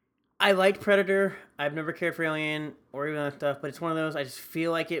 I liked Predator. I've never cared for Alien or even that stuff, but it's one of those, I just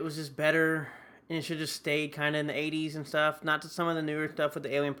feel like it was just better and it should just stayed kind of in the 80s and stuff. Not that some of the newer stuff with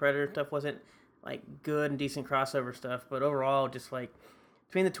the Alien Predator stuff wasn't like good and decent crossover stuff, but overall, just like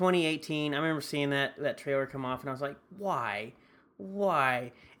between the 2018, I remember seeing that trailer come off and I was like, why?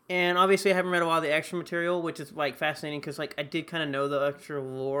 And obviously I haven't read a lot of the extra material, which is like fascinating because like I did kind of know the extra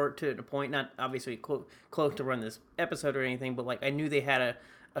lore to the point, not obviously close to run this episode or anything, but like I knew they had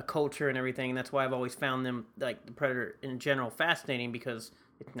a culture and everything, and that's why I've always found them, like the Predator in general, fascinating, because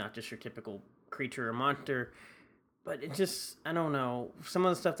it's not just your typical creature or monster, but it just, I don't know, some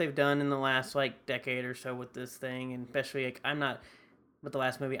of the stuff they've done in the last like decade or so with this thing, and especially like with the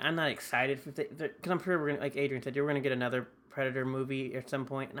last movie, I'm not excited for because I'm sure we're gonna, like Adrian said, we're gonna get another Predator movie at some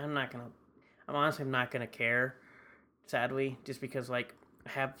point, and I'm honestly not gonna care, sadly, just because like I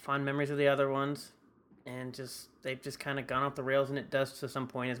have fond memories of the other ones, and they've just kind of gone off the rails, and it does to some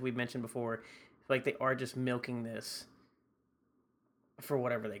point, as we mentioned before, like they are just milking this for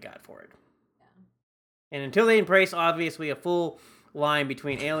whatever they got for it. Yeah. And until they embrace, obviously, a full line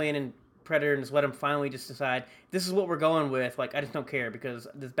between Alien and Predator and just let them finally just decide this is what we're going with, like, I just don't care, because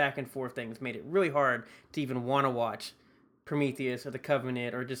this back and forth thing has made it really hard to even want to watch Prometheus or The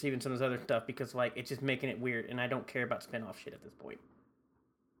Covenant or just even some of this other stuff, because, like, it's just making it weird, and I don't care about spin-off shit at this point.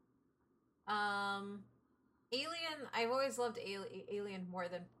 Alien, I've always loved Alien more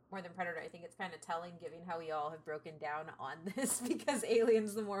than Predator. I think it's kind of telling, given how we all have broken down on this, because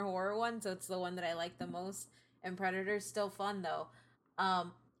Alien's the more horror one, so it's the one that I like the most, and Predator's still fun, though.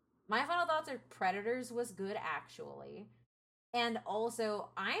 My final thoughts are Predators was good, actually. And also,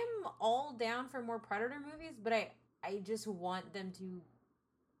 I'm all down for more Predator movies, but I just want them to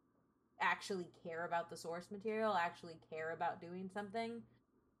actually care about the source material, actually care about doing something,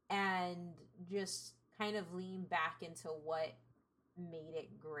 and just kind of lean back into what made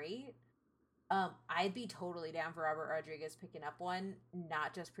it great. I'd be totally down for Robert Rodriguez picking up one,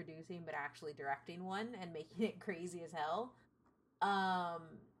 not just producing, but actually directing one and making it crazy as hell.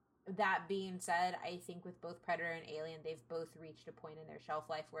 That being said, I think with both Predator and Alien, they've both reached a point in their shelf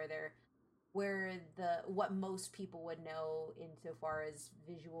life where what most people would know insofar as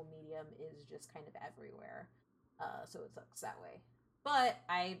visual medium is just kind of everywhere. So it sucks that way. But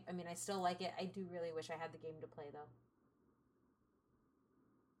I mean, I still like it. I do really wish I had the game to play, though.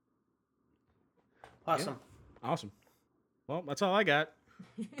 Awesome. Yeah. Awesome. Well, that's all I got.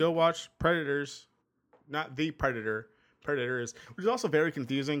 Go watch Predators, not The Predator. Predators, which is also very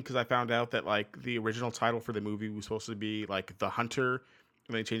confusing because I found out that like the original title for the movie was supposed to be like The Hunter,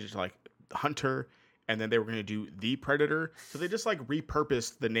 and they changed it to like The Hunter, and then they were going to do The Predator. So they just like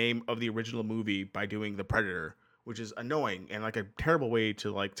repurposed the name of the original movie by doing The Predator, which is annoying and like a terrible way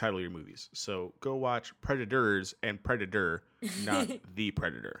to like title your movies. So go watch Predators and Predator, not The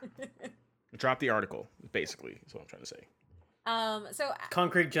Predator. Drop the article, basically, is what I'm trying to say. So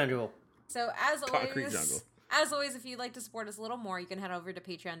Concrete Jungle. So Concrete Jungle. As always, if you'd like to support us a little more, you can head over to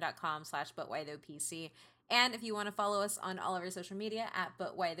patreon.com/butwhythoughpc. And if you want to follow us on all of our social media at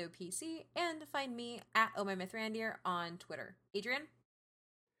butwhythoughpc, and find me at ohmymythrandier on Twitter. Adrian?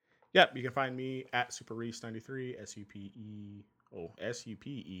 Yep, you can find me at SuperReese93,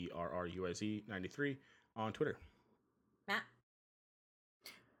 SUPERRUIZ 93 on Twitter. Matt?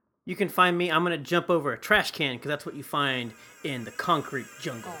 You can find me, I'm going to jump over a trash can because that's what you find in the Concrete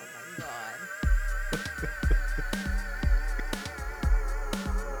Jungle. Oh my god.